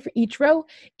got here for each row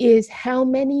is how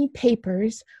many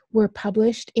papers were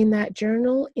published in that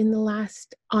journal in the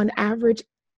last, on average,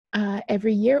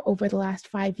 every year over the last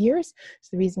 5 years.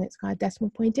 So the reason it's got a decimal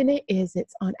point in it is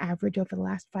it's on average over the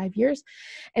last 5 years.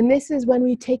 And this is when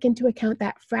we take into account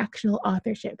that fractional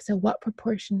authorship. So what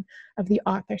proportion of the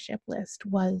authorship list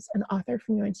was an author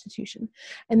from your institution?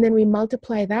 And then we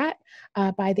multiply that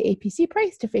by the APC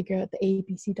price to figure out the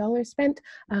APC dollars spent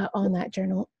on that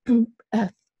journal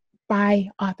by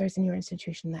authors in your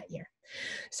institution that year.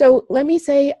 So let me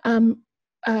say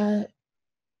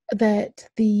that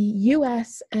the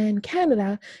US and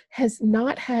Canada has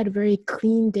not had very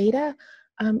clean data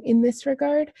in this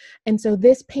regard. And so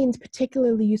this pain's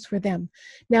particularly used for them.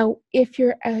 Now, if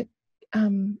you're a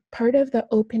part of the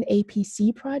Open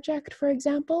APC project, for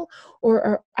example, or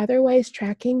are otherwise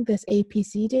tracking this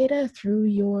APC data through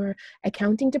your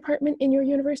accounting department in your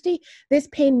university, this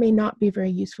pane may not be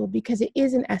very useful because it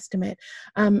is an estimate,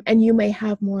 and you may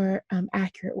have more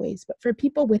accurate ways. But for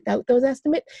people without those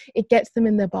estimates, it gets them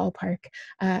in the ballpark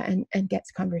and gets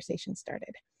conversation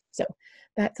started. So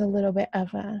that's a little bit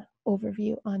of an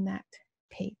overview on that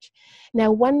page. Now,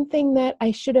 one thing that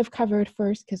I should have covered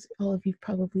first, because all of you've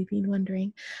probably been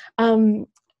wondering,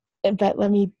 but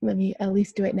let me at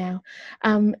least do it now,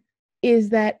 is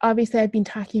that obviously I've been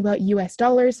talking about US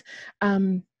dollars,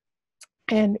 and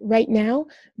right now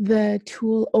the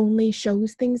tool only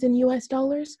shows things in US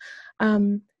dollars,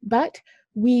 but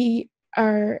we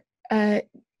are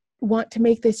want to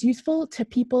make this useful to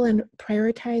people and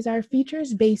prioritize our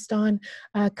features based on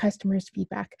customers'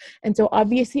 feedback. And so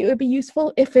obviously it would be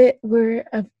useful if it were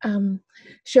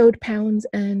showed pounds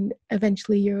and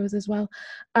eventually euros as well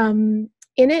in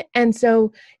it. And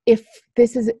so if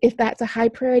that's a high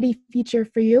priority feature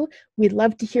for you, we'd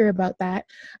love to hear about that.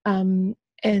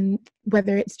 And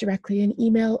whether it's directly in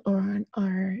email or on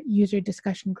our user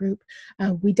discussion group,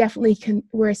 we definitely can.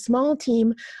 We're a small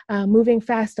team moving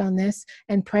fast on this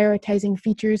and prioritizing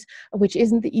features, which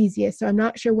isn't the easiest. So I'm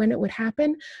not sure when it would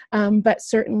happen, but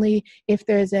certainly if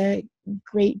there's a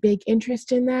great big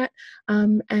interest in that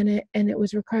and it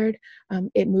was required,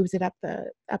 it moves it up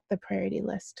the priority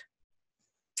list.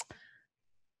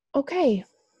 Okay.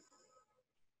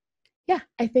 Yeah,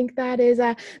 I think that is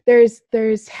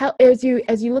there's help as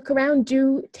you look around.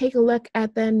 Do take a look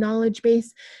at the knowledge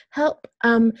base help.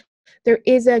 There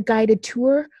is a guided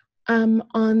tour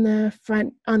on the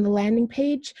front on the landing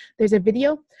page. There's a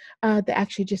video that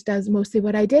actually just does mostly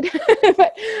what I did.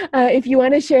 But if you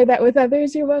want to share that with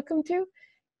others, you're welcome to.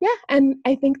 Yeah, and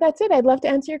I think that's it. I'd love to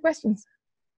answer your questions.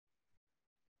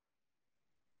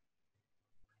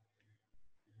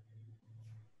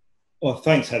 Well,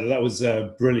 thanks, Heather. That was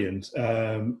brilliant.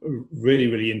 Really,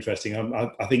 really interesting.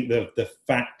 I think the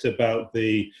fact about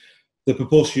the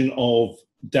proportion of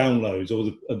downloads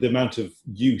or the amount of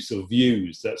use or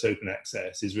views that's open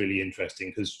access is really interesting,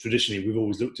 because traditionally we've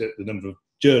always looked at the number of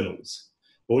journals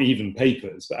or even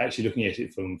papers, but actually looking at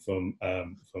it from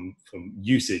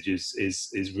usage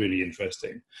is really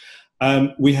interesting.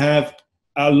 We have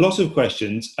a lot of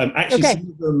questions. Actually, okay.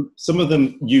 Some of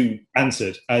them you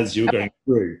answered as you were going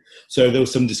through. So there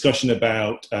was some discussion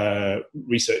about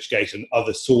ResearchGate and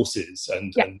other sources,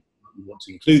 and you want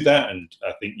to include that, and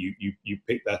I think you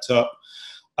picked that up.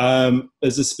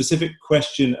 There's a specific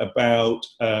question about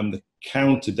the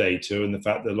counter data and the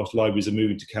fact that a lot of libraries are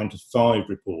moving to counter 5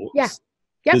 reports. Yeah.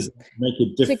 Yep. Does that make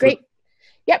a difference?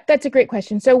 Yep, that's a great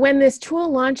question. So when this tool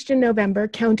launched in November,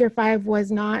 Counter 5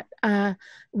 was not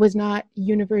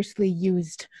universally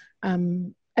used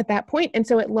at that point, and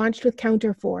so it launched with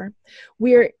Counter 4.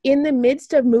 We're in the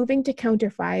midst of moving to Counter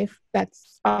 5.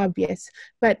 That's obvious,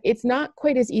 but it's not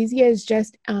quite as easy as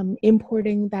just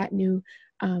importing that new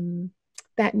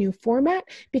that new format,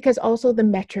 because also the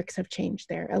metrics have changed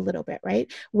there a little bit,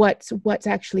 right? What's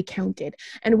actually counted.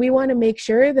 And we want to make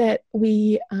sure that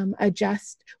we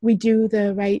we do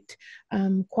the right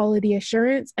quality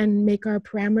assurance and make our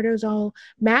parameters all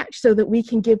match so that we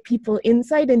can give people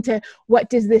insight into what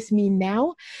does this mean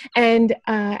now. And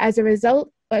as a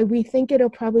result, we think it'll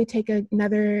probably take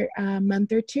another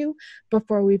month or two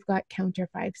before we've got Counter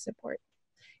 5 support.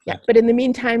 Yeah, but in the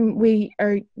meantime, we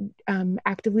are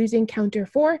actively using Counter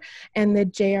 4 and the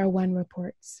JR1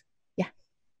 reports. Yeah.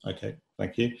 Okay,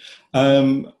 thank you.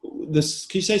 Can you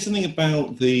say something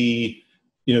about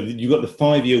you've got the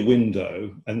 5-year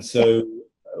window, and so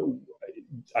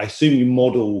I assume you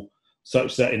model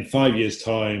such that in 5 years'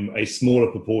 time, a smaller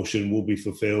proportion will be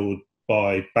fulfilled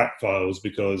by backfiles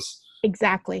because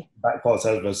exactly backfiles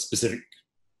have a specific.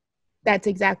 That's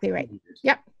exactly right.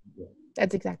 Yep,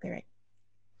 that's exactly right.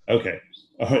 Okay.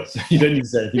 All right. So you don't need to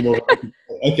say anything more.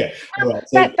 Okay. All right.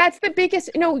 So that's the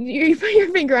biggest. No, you put your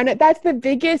finger on it. That's the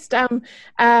biggest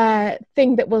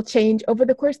thing that will change over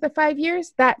the course of the 5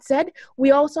 years. That said,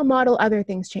 we also model other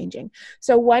things changing.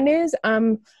 So one is,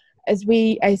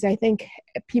 as I think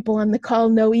people on the call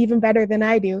know even better than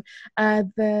I do,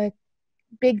 the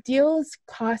big deals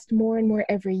cost more and more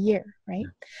every year, right?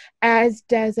 As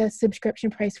does a subscription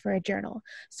price for a journal.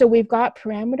 So we've got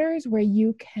parameters where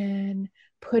you can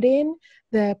put in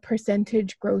the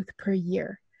percentage growth per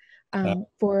year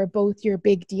for both your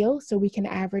big deal, so we can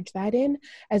average that in,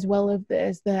 as well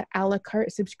as the a la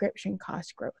carte subscription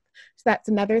cost growth. So that's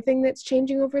another thing that's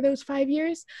changing over those 5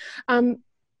 years. A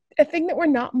thing that we're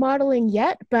not modeling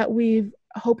yet, but we've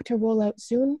hoped to roll out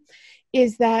soon,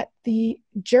 is that the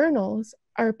journals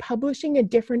are publishing a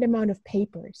different amount of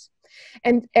papers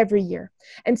and every year.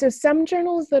 And so some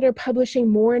journals that are publishing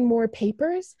more and more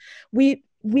papers, we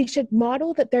should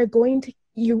model that they're going to,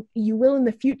 you will in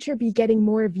the future be getting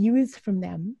more views from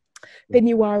them than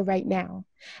you are right now.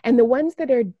 And the ones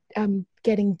that are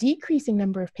getting decreasing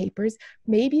number of papers,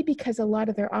 maybe because a lot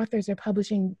of their authors are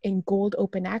publishing in gold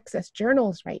open access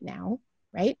journals right now,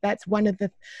 right? That's one of the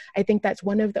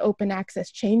open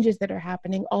access changes that are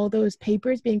happening. All those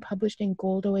papers being published in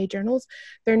gold OA journals,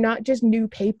 they're not just new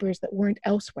papers that weren't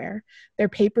elsewhere. They're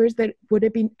papers that would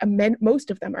have been,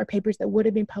 most of them are papers that would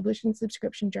have been published in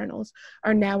subscription journals,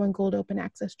 are now in gold open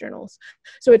access journals.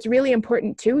 So it's really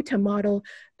important too to model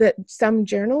that some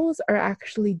journals are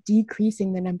actually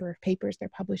decreasing the number of papers they're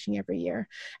publishing every year.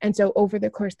 And so over the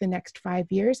course of the next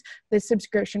 5 years, the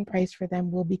subscription price for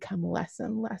them will become less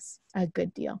and less a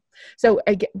good deal. So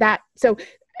I get that. So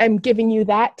I'm giving you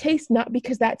that taste, not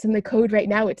because that's in the code right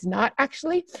now, it's not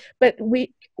actually, but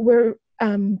we're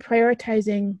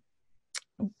prioritizing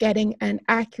getting an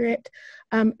accurate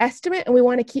estimate, and we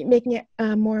want to keep making it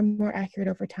more and more accurate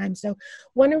over time. So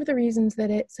one of the reasons that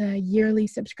it's a yearly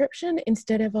subscription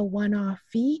instead of a one-off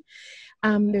fee,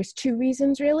 there's two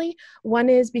reasons really. One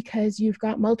is because you've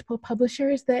got multiple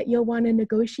publishers that you'll want to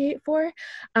negotiate for,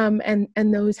 and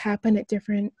those happen at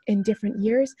different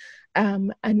years,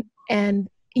 and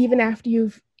even after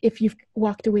if you've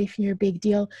walked away from your big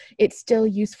deal, it's still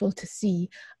useful to see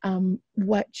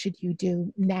what should you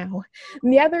do now.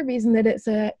 And the other reason that it's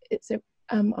a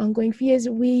ongoing fee is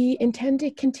we intend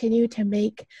to continue to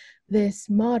make this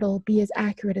model be as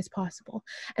accurate as possible.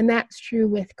 And that's true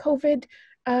with COVID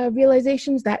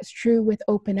realizations, that's true with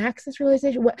open access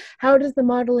realization. How does the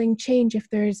modeling change if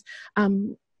there's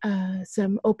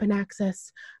some open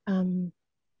access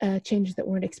changes that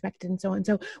weren't expected and so on.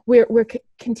 So we're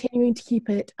continuing to keep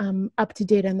it up to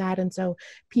date on that. And so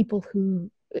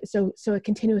so a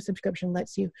continuous subscription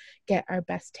lets you get our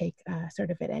best take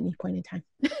sort of at any point in time.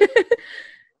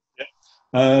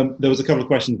 There was a couple of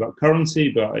questions about currency,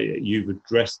 but you've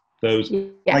addressed those. Yeah.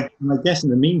 I guess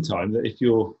in the meantime, that if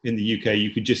you're in the UK,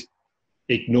 you could just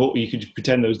just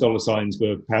pretend those dollar signs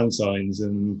were pound signs.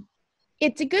 And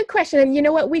it's a good question. And you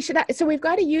know what, so we've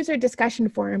got a user discussion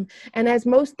forum, and as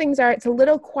most things are, it's a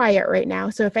little quiet right now.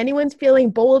 So if anyone's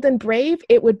feeling bold and brave,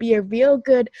 it would be a real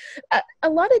good, a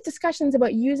lot of discussions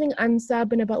about using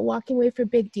Unsub and about walking away for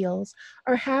big deals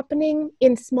are happening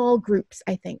in small groups,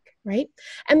 I think, right?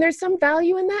 And there's some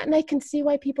value in that, and I can see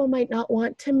why people might not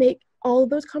want to make all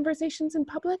of those conversations in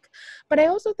public, but I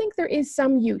also think there is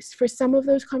some use for some of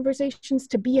those conversations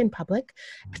to be in public,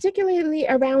 particularly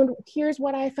around, here's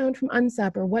what I found from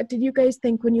Unsub, or what did you guys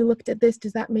think when you looked at this?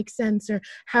 Does that make sense? Or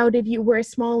we're a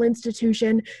small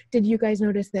institution, did you guys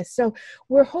notice this? So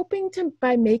we're hoping to,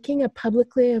 by making a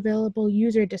publicly available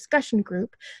user discussion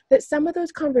group, that some of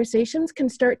those conversations can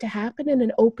start to happen in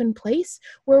an open place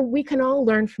where we can all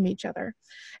learn from each other.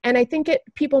 And I think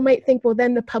people might think, well,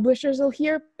 then the publishers will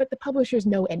hear, but the publishers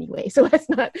know anyway. So let's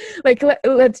not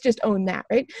let's just own that,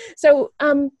 right? So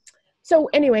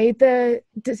anyway,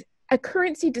 a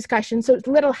currency discussion, so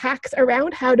little hacks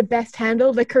around how to best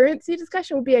handle the currency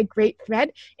discussion would be a great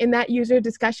thread in that user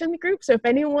discussion group. So if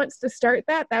anyone wants to start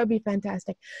that, that would be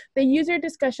fantastic. The user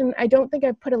discussion, I don't think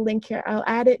I put a link here. I'll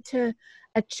add it to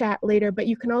a chat later, but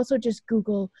you can also just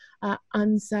Google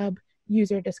Unsub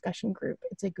user discussion group.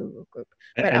 It's a Google group,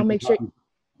 but I'll make sure.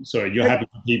 Sorry, you're happy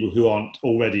for people who aren't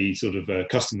already sort of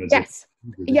customers? Yes,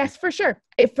 yes, for sure.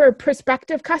 If for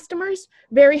prospective customers,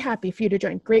 very happy for you to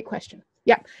join. Great question.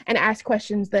 Yeah, and ask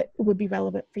questions that would be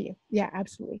relevant for you. Yeah,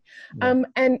 absolutely. Yeah.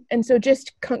 And so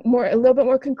just a little bit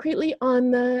more concretely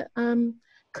on the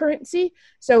currency.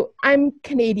 So I'm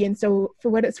Canadian, so for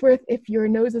what it's worth, if your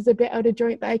nose is a bit out of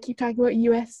joint that I keep talking about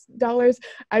US dollars,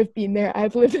 I've been there.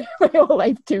 I've lived there my whole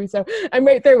life too, so I'm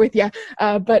right there with you.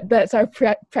 But that's our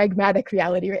pragmatic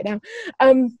reality right now.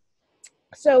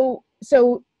 So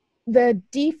the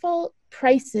default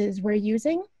prices we're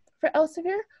using for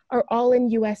Elsevier are all in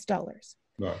US dollars.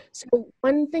 Right. So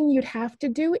one thing you'd have to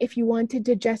do if you wanted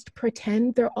to just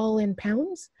pretend they're all in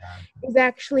pounds is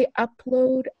actually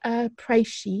upload a price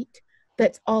sheet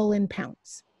that's all in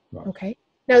pounds. Right. Okay.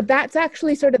 Now that's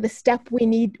actually sort of the step we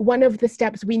need, one of the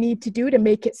steps we need to do to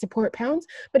make it support pounds.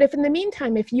 But if in the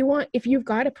meantime, if you've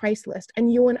got a price list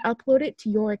and you want to upload it to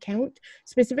your account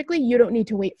specifically, you don't need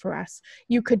to wait for us.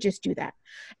 You could just do that.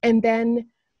 And then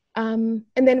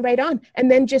right on, and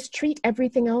then just treat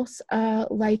everything else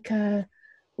like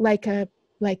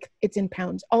it's in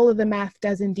pounds. All of the math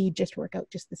does indeed just work out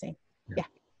just the same. Yeah.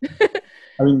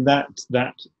 I mean, that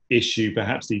issue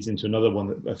perhaps leads into another one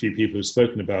that a few people have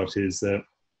spoken about, is that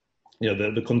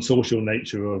the consortial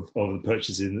nature of the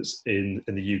purchases in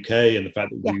the UK, and the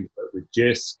fact that we work with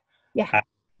JISC. Yeah.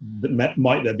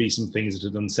 Might there be some things that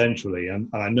are done centrally? And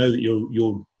I know that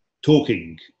you're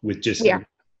talking with JISC. We are.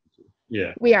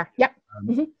 Yeah. We are. Yep.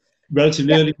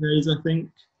 Relatively early days, I think.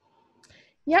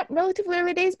 Yep, relatively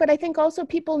early days, but I think also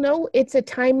people know it's a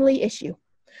timely issue.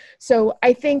 So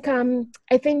I think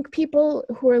people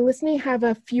who are listening have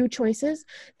a few choices.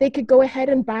 They could go ahead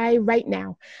and buy right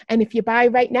now. And if you buy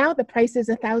right now, the price is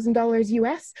 $1,000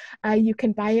 US. You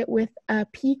can buy it with a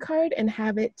P card and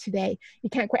have it today. You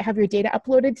can't quite have your data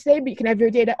uploaded today, but you can have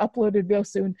your data uploaded real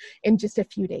soon in just a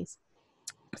few days.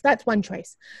 So that's one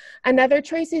choice. Another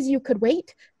choice is you could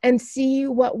wait and see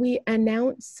what we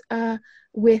announce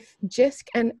with JISC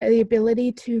and the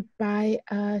ability to buy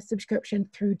a subscription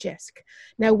through JISC.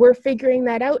 Now we're figuring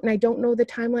that out, and I don't know the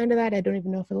timeline of that. I don't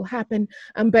even know if it'll happen.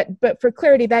 But for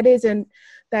clarity, that is an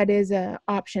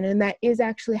option, and that is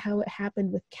actually how it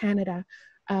happened with Canada,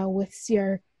 with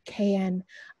CRKN.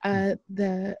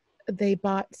 They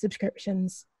bought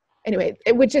subscriptions. Anyway,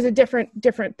 which is a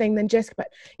different thing than JISC, but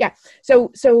yeah.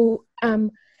 So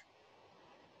and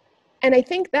I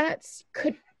think that's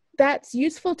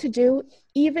useful to do,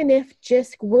 even if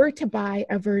JISC were to buy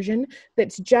a version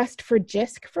that's just for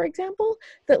JISC, for example,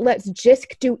 that lets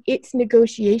JISC do its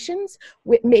negotiations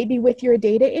maybe with your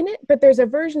data in it. But there's a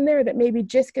version there that maybe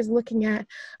JISC is looking at,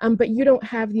 but you don't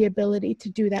have the ability to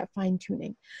do that fine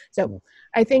tuning. So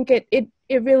I think it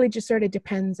really just sort of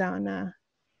depends on the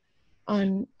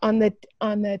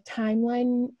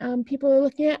timeline people are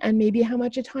looking at, and maybe how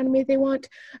much autonomy they want.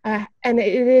 And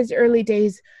it is early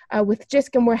days with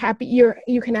JISC, and we're happy.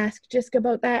 You can ask JISC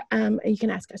about that. You can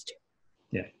ask us too.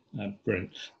 Yeah,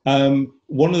 brilliant.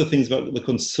 One of the things about the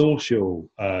consortial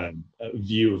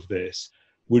view of this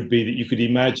would be that you could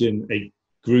imagine a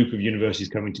group of universities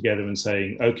coming together and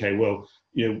saying, okay, well,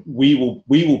 we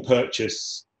will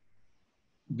purchase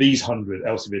these 100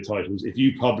 Elsevier titles if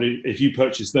you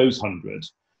purchase those 100.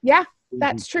 Yeah,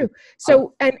 that's true.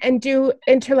 So and do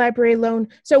interlibrary loan.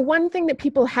 So one thing that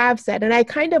people have said, and I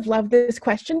kind of love this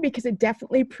question because it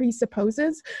definitely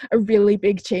presupposes a really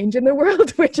big change in the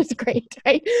world, which is great,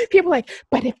 right? People are like,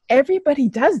 but if everybody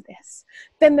does this,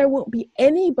 then there won't be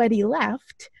anybody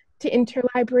left to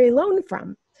interlibrary loan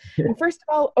from. And first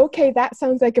of all, okay, that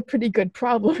sounds like a pretty good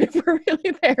problem if we're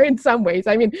really there in some ways.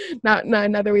 I mean, not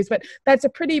in other ways, but that's a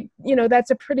pretty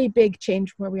big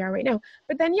change from where we are right now.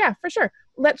 But then, yeah, for sure,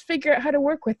 let's figure out how to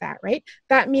work with that, right?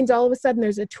 That means all of a sudden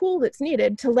there's a tool that's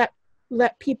needed to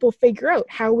let people figure out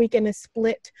how we can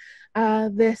split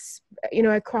this,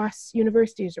 across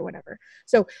universities or whatever.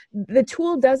 So the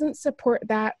tool doesn't support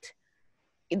that.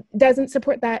 It doesn't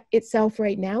support that itself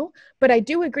right now, but I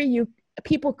do agree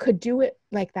people could do it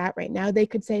like that right now. They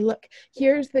could say, look,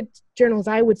 here's the journals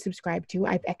I would subscribe to.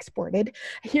 I've exported.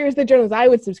 Here's the journals I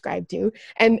would subscribe to,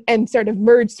 and sort of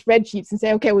merge spreadsheets and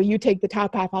say, okay, well, you take the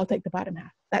top half, I'll take the bottom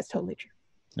half. That's totally true.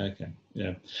 Okay,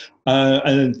 yeah.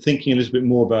 And then thinking a little bit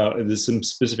more about, there's some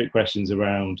specific questions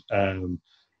around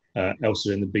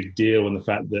Elsa in the big deal, and the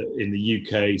fact that in the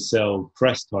UK sell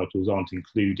press titles aren't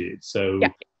included. So Yeah.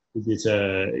 is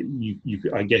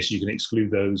it I guess you can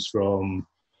exclude those from.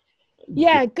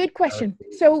 Yeah, good question.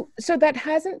 So that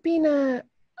hasn't been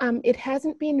it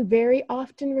hasn't been very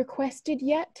often requested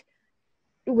yet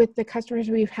with the customers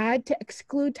we've had to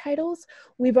exclude titles.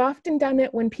 We've often done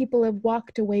it when people have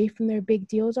walked away from their big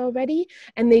deals already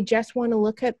and they just want to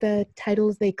look at the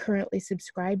titles they currently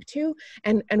subscribe to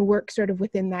and work sort of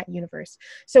within that universe.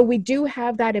 So we do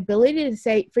have that ability to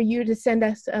say, for you to send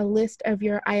us a list of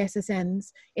your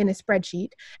ISSNs in a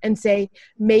spreadsheet and say,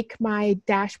 make my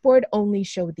dashboard only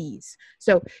show these.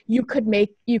 So you could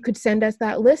send us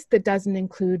that list that doesn't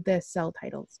include the cell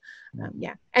titles.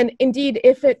 Yeah. And indeed,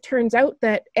 if it turns out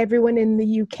that everyone in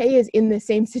the UK is in the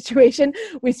same situation,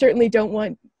 we certainly don't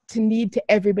want to need to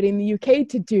everybody in the UK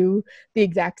to do the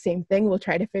exact same thing. We'll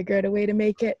try to figure out a way to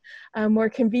make it more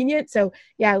convenient. So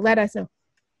yeah, let us know.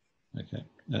 Okay,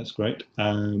 that's great.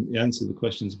 You answered the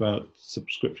questions about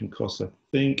subscription costs, I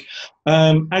think.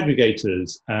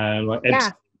 Aggregators, like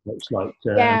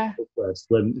Yeah.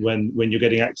 when you're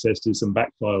getting access to some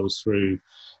back files through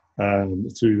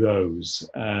those.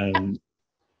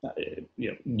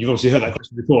 You've obviously heard that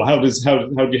question before. How do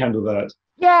you handle that?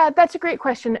 Yeah, that's a great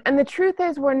question. And the truth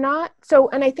is we're not,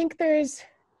 and I think there's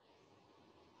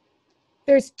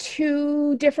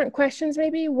two different questions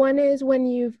maybe. One is when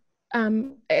you've,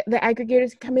 the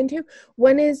aggregators come into,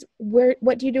 one is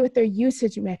what do you do with their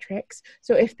usage metrics?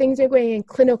 So if things are going in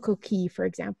clinical key, for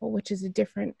example, which is a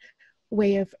different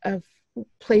way of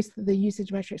place the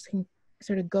usage metrics can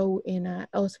sort of go in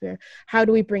Elsevier, how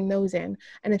do we bring those in?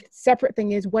 And a separate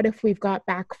thing is, what if we've got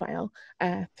backfile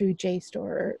through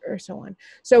JSTOR or so on?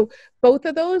 So both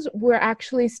of those are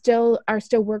still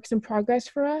works in progress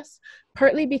for us,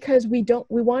 partly because we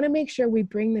want to make sure we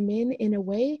bring them in a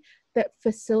way that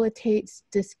facilitates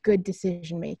this good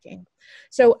decision making.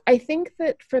 So I think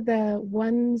that for the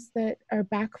ones that are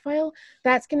backfile,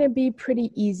 that's going to be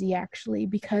pretty easy actually,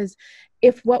 because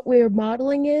if what we're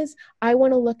modeling is, I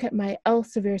want to look at my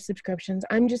Elsevier subscriptions,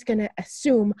 I'm just going to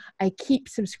assume I keep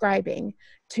subscribing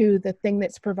to the thing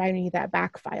that's providing me that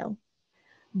backfile.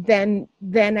 Then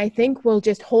I think we'll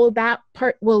just hold that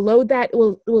part, we'll load that,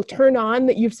 we'll turn on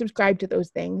that you've subscribed to those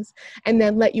things, and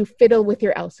then let you fiddle with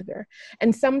your Elsevier.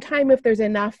 And sometime if there's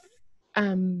enough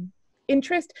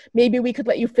interest, maybe we could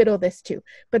let you fiddle this too,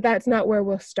 but that's not where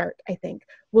we'll start. I think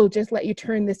we'll just let you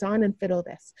turn this on and fiddle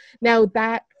this. Now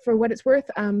that, for what it's worth,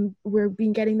 we've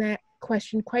been getting that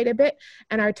question quite a bit,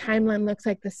 and our timeline looks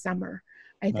like the summer,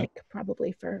 I think,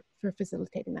 probably for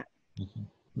facilitating that. Okay.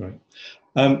 Right.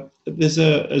 There's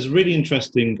a really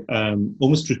interesting,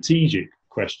 almost strategic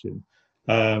question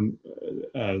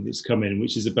that's come in,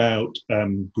 which is about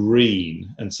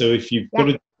green. And so if you've got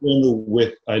a journal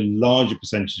with a larger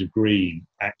percentage of green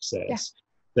access,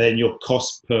 then your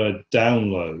cost per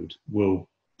download will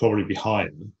probably be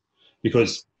higher,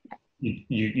 because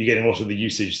you're getting a lot of the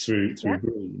usage through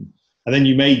green. And then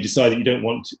you may decide that you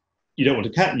want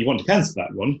to cancel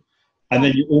that one, and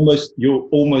then you're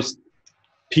almost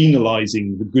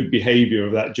penalizing the good behavior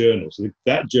of that journal. So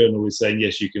that journal is saying,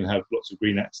 yes, you can have lots of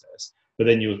green access, but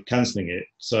then you're cancelling it.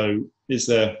 So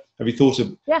have you thought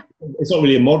of, it's not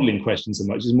really a modeling question so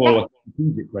much, it's more like a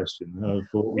strategic question.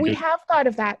 We have thought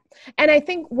of that. And I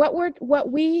think what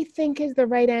we think is the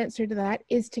right answer to that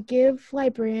is to give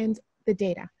librarians the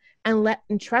data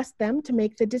and trust them to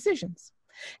make the decisions.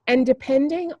 And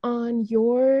depending on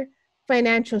your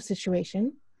financial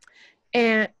situation,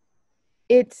 and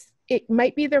it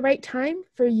might be the right time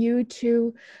for you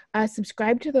to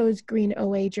subscribe to those green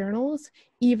OA journals,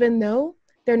 even though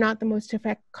they're not the most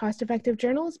cost-effective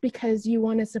journals, because you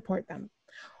want to support them.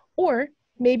 Or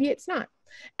maybe it's not.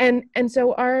 And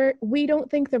so we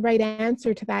don't think the right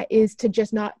answer to that is to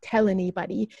just not tell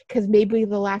anybody, because maybe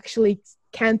they'll actually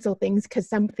cancel things because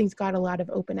something's got a lot of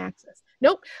open access.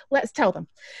 Nope, let's tell them.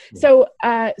 So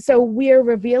we're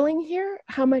revealing here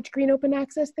how much green open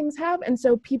access things have, and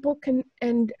so people can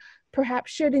and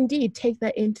perhaps should indeed take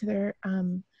that into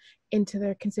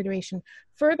their consideration.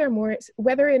 Furthermore, it's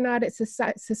whether or not it's a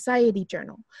society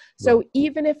journal. So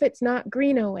even if it's not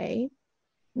green OA,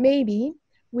 maybe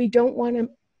we don't want to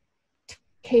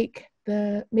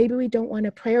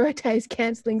prioritize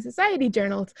canceling society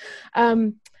journals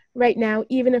right now,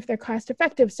 even if they're cost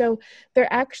effective. So there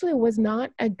actually was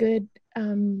not a good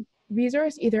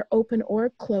resource, either open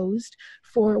or closed,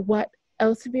 for what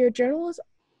Elsevier journals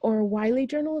or Wiley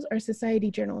journals or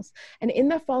society journals. And in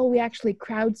the fall, we actually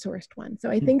crowdsourced one. So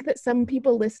I think that some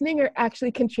people listening are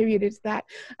actually contributed to that,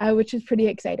 which is pretty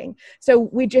exciting. So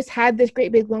we just had this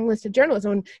great big long list of journals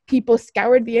when people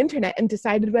scoured the internet and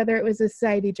decided whether it was a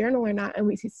society journal or not. And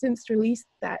we since released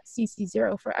that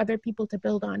CC0 for other people to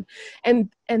build on. And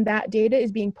that data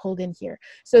is being pulled in here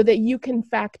so that you can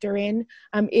factor in,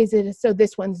 so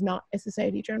this one's not a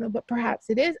society journal, but perhaps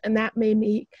it is, and that may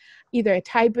make either a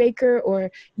tiebreaker, or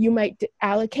you might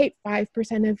allocate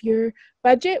 5% of your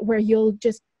budget where you'll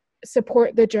just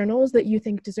support the journals that you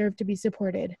think deserve to be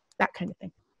supported, that kind of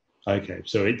thing. Okay,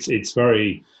 so it's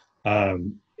very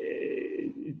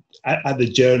at the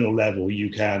journal level,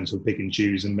 you can sort of pick and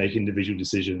choose and make individual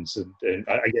decisions, and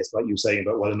I guess, like you were saying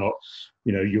about whether or not,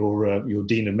 you know, your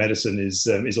dean of medicine is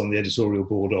on the editorial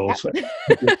board of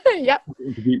yep.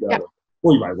 Yep.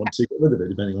 Or you might want to get rid of it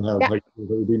depending on how you feel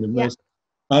about the dean of medicine.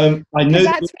 I know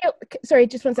that's real, sorry,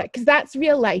 just one sec, because that's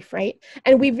real life, right?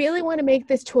 And we really want to make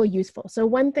this tool useful. So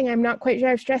one thing I'm not quite sure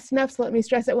I've stressed enough, so let me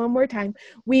stress it one more time.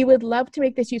 We would love to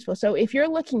make this useful. So if you're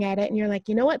looking at it and you're like,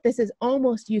 you know what, this is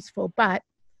almost useful, but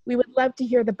we would love to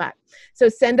hear the but. So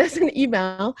send us an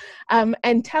email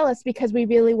and tell us, because we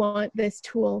really want this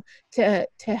tool to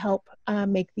help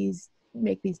make these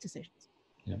decisions.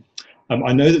 Yeah.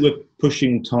 I know that we're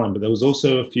pushing time, but there was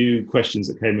also a few questions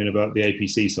that came in about the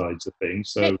APC sides of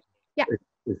things. So yeah.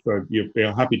 if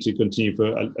you're happy to continue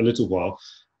for a little while.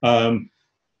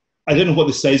 I don't know what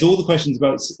this says. All the questions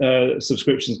about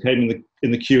subscriptions came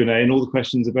in the Q&A, and all the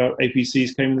questions about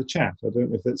APCs came in the chat. I don't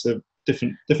know if that's a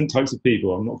different types of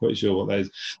people. I'm not quite sure what that is.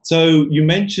 So you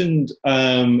mentioned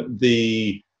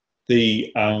the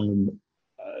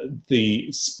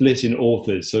split in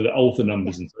authors, so the author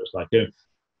numbers and such like.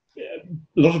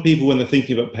 A lot of people, when they're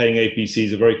thinking about paying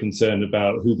APCs, are very concerned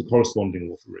about who the corresponding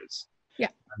author is. Yeah.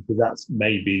 And so that's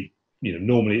maybe, you know,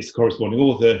 normally it's the corresponding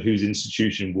author whose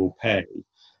institution will pay.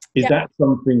 Is that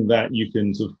something that you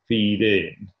can sort of feed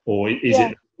in, or is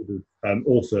it sort of,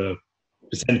 author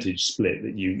percentage split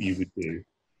that you would do?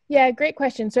 Yeah, great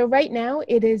question. So right now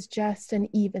it is just an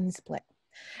even split.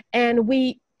 And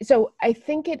so I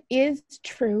think it is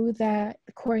true that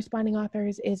the corresponding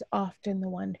authors is often the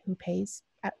one who pays.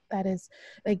 That is,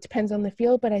 like, depends on the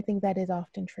field, but I think that is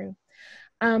often true.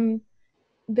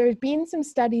 There's been some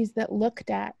studies that looked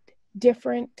at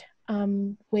different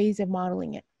ways of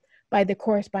modeling it, by the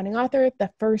corresponding author,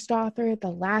 the first author, the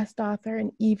last author,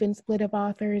 an even split of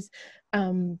authors,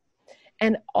 and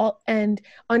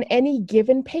on any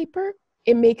given paper,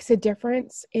 it makes a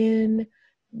difference in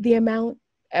the amount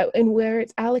and where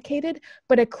it's allocated,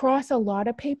 but across a lot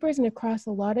of papers and across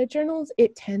a lot of journals,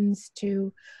 it tends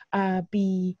to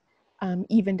be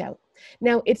evened out.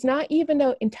 Now, it's not evened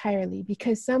out entirely,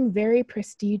 because some very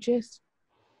prestigious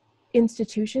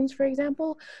institutions, for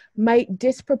example, might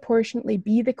disproportionately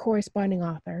be the corresponding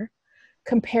author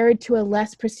compared to a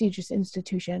less prestigious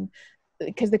institution,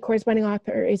 because the corresponding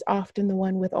author is often the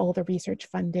one with all the research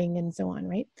funding and so on,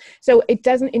 right? So it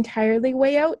doesn't entirely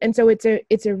weigh out, and so it's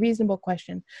a reasonable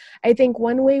question. I think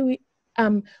one way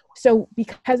so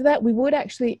because of that, we would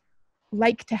actually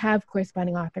like to have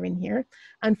corresponding author in here.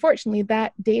 Unfortunately,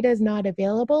 that data is not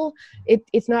available.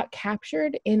 It's not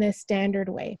captured in a standard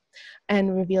way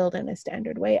and revealed in a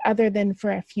standard way, other than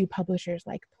for a few publishers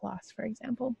like PLOS, for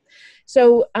example.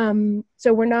 So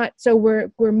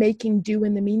we're making do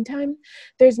in the meantime.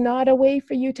 There's not a way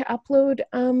for you to upload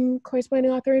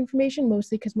corresponding author information,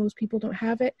 mostly because most people don't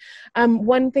have it.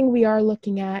 One thing we are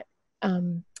looking at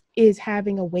is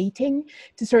having a weighting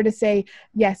to sort of say,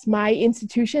 yes, my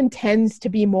institution tends to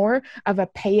be more of a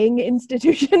paying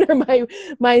institution, or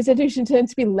my institution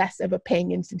tends to be less of a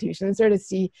paying institution, and sort of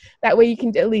see that way you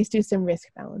can at least do some risk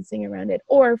balancing around it.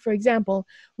 Or, for example,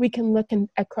 we can look in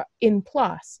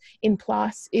PLOS. In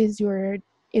PLOS, is your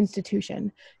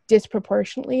institution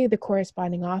disproportionately the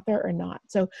corresponding author or not?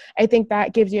 So I think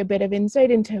that gives you a bit of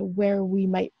insight into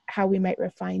how we might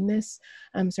refine this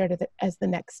sort of as the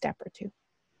next step or two.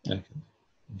 Okay,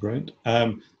 great.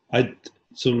 I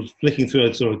sort of flicking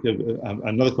through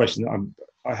another question that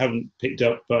I haven't picked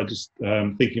up, but I'm just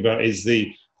thinking about is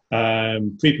the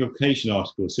pre-publication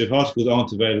articles. So if articles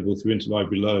aren't available through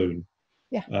interlibrary loan,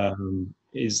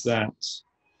 is that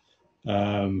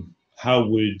how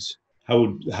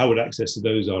would access to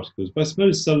those articles? But I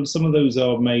suppose some of those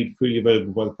are made freely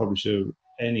available by the publisher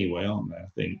anyway, aren't they? I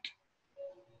think.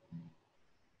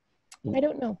 I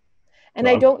don't know. And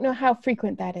I don't know how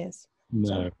frequent that is.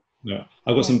 No.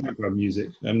 I've got some background music,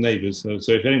 neighbours. So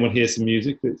if anyone hears some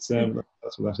music, that's what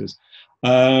that is.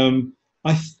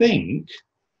 I think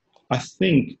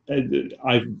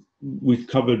we've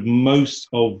covered most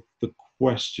of the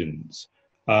questions.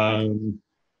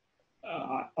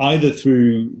 either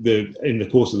through in the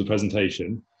course of the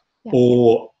presentation, Yeah.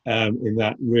 or in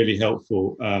that really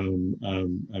helpful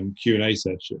Q&A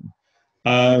session.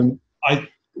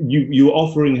 You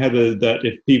offering, Heather, that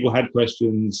if people had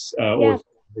questions, or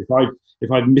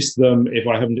if I've missed them, if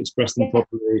I haven't expressed them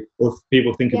properly, or if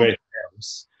people think of anything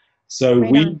else, so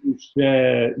we will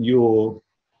share your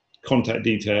contact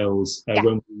details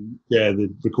when we share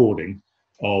the recording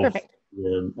of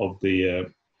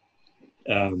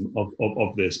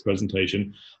this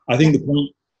presentation. I think the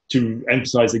point to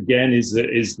emphasize again is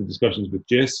the discussions with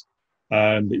GISC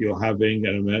that you're having,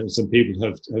 and some people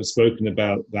have spoken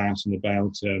about that and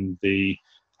about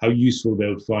how useful they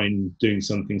would find doing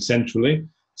something centrally.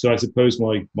 So I suppose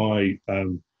my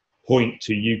point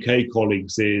to UK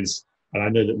colleagues is, and I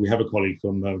know that we have a colleague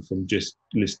from GISC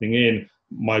listening in,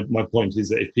 my point is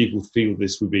that if people feel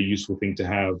this would be a useful thing to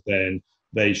have, then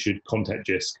they should contact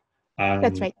GISC.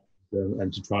 That's right.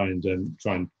 And to try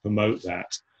and promote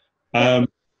that.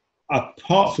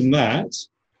 Apart from that,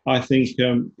 I think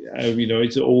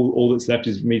it's all that's left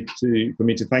is for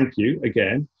me to thank you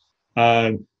again.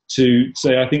 To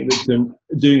say I think that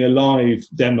doing a live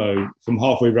demo from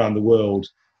halfway around the world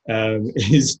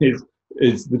is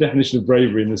the definition of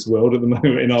bravery in this world at the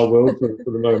moment, in our world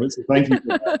for the moment. So thank you for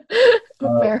that.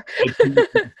 Fair.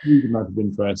 A huge amount of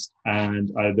interest, and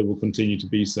there will continue to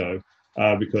be so.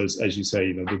 Because, as you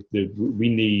say, we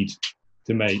need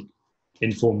to make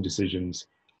informed decisions,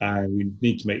 and we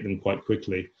need to make them quite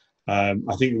quickly.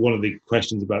 I think one of the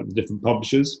questions about the different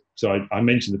publishers. So I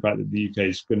mentioned the fact that the UK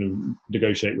is going to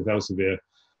negotiate with Elsevier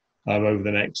over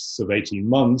the next 18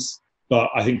 months, but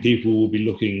I think people will be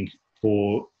looking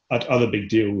at other big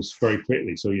deals very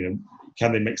quickly. So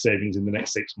can they make savings in the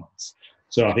next 6 months?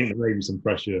 So I think there may be some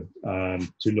pressure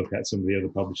to look at some of the other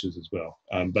publishers as well,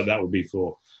 but that would be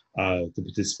for the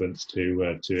participants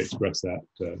to express that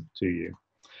to you.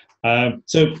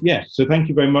 So thank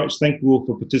you very much. Thank you all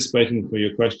for participating and for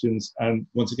your questions. And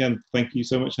once again, thank you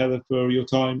so much, Heather, for your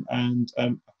time and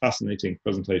a fascinating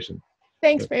presentation.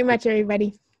 Thanks very much,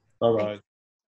 everybody. Bye-bye.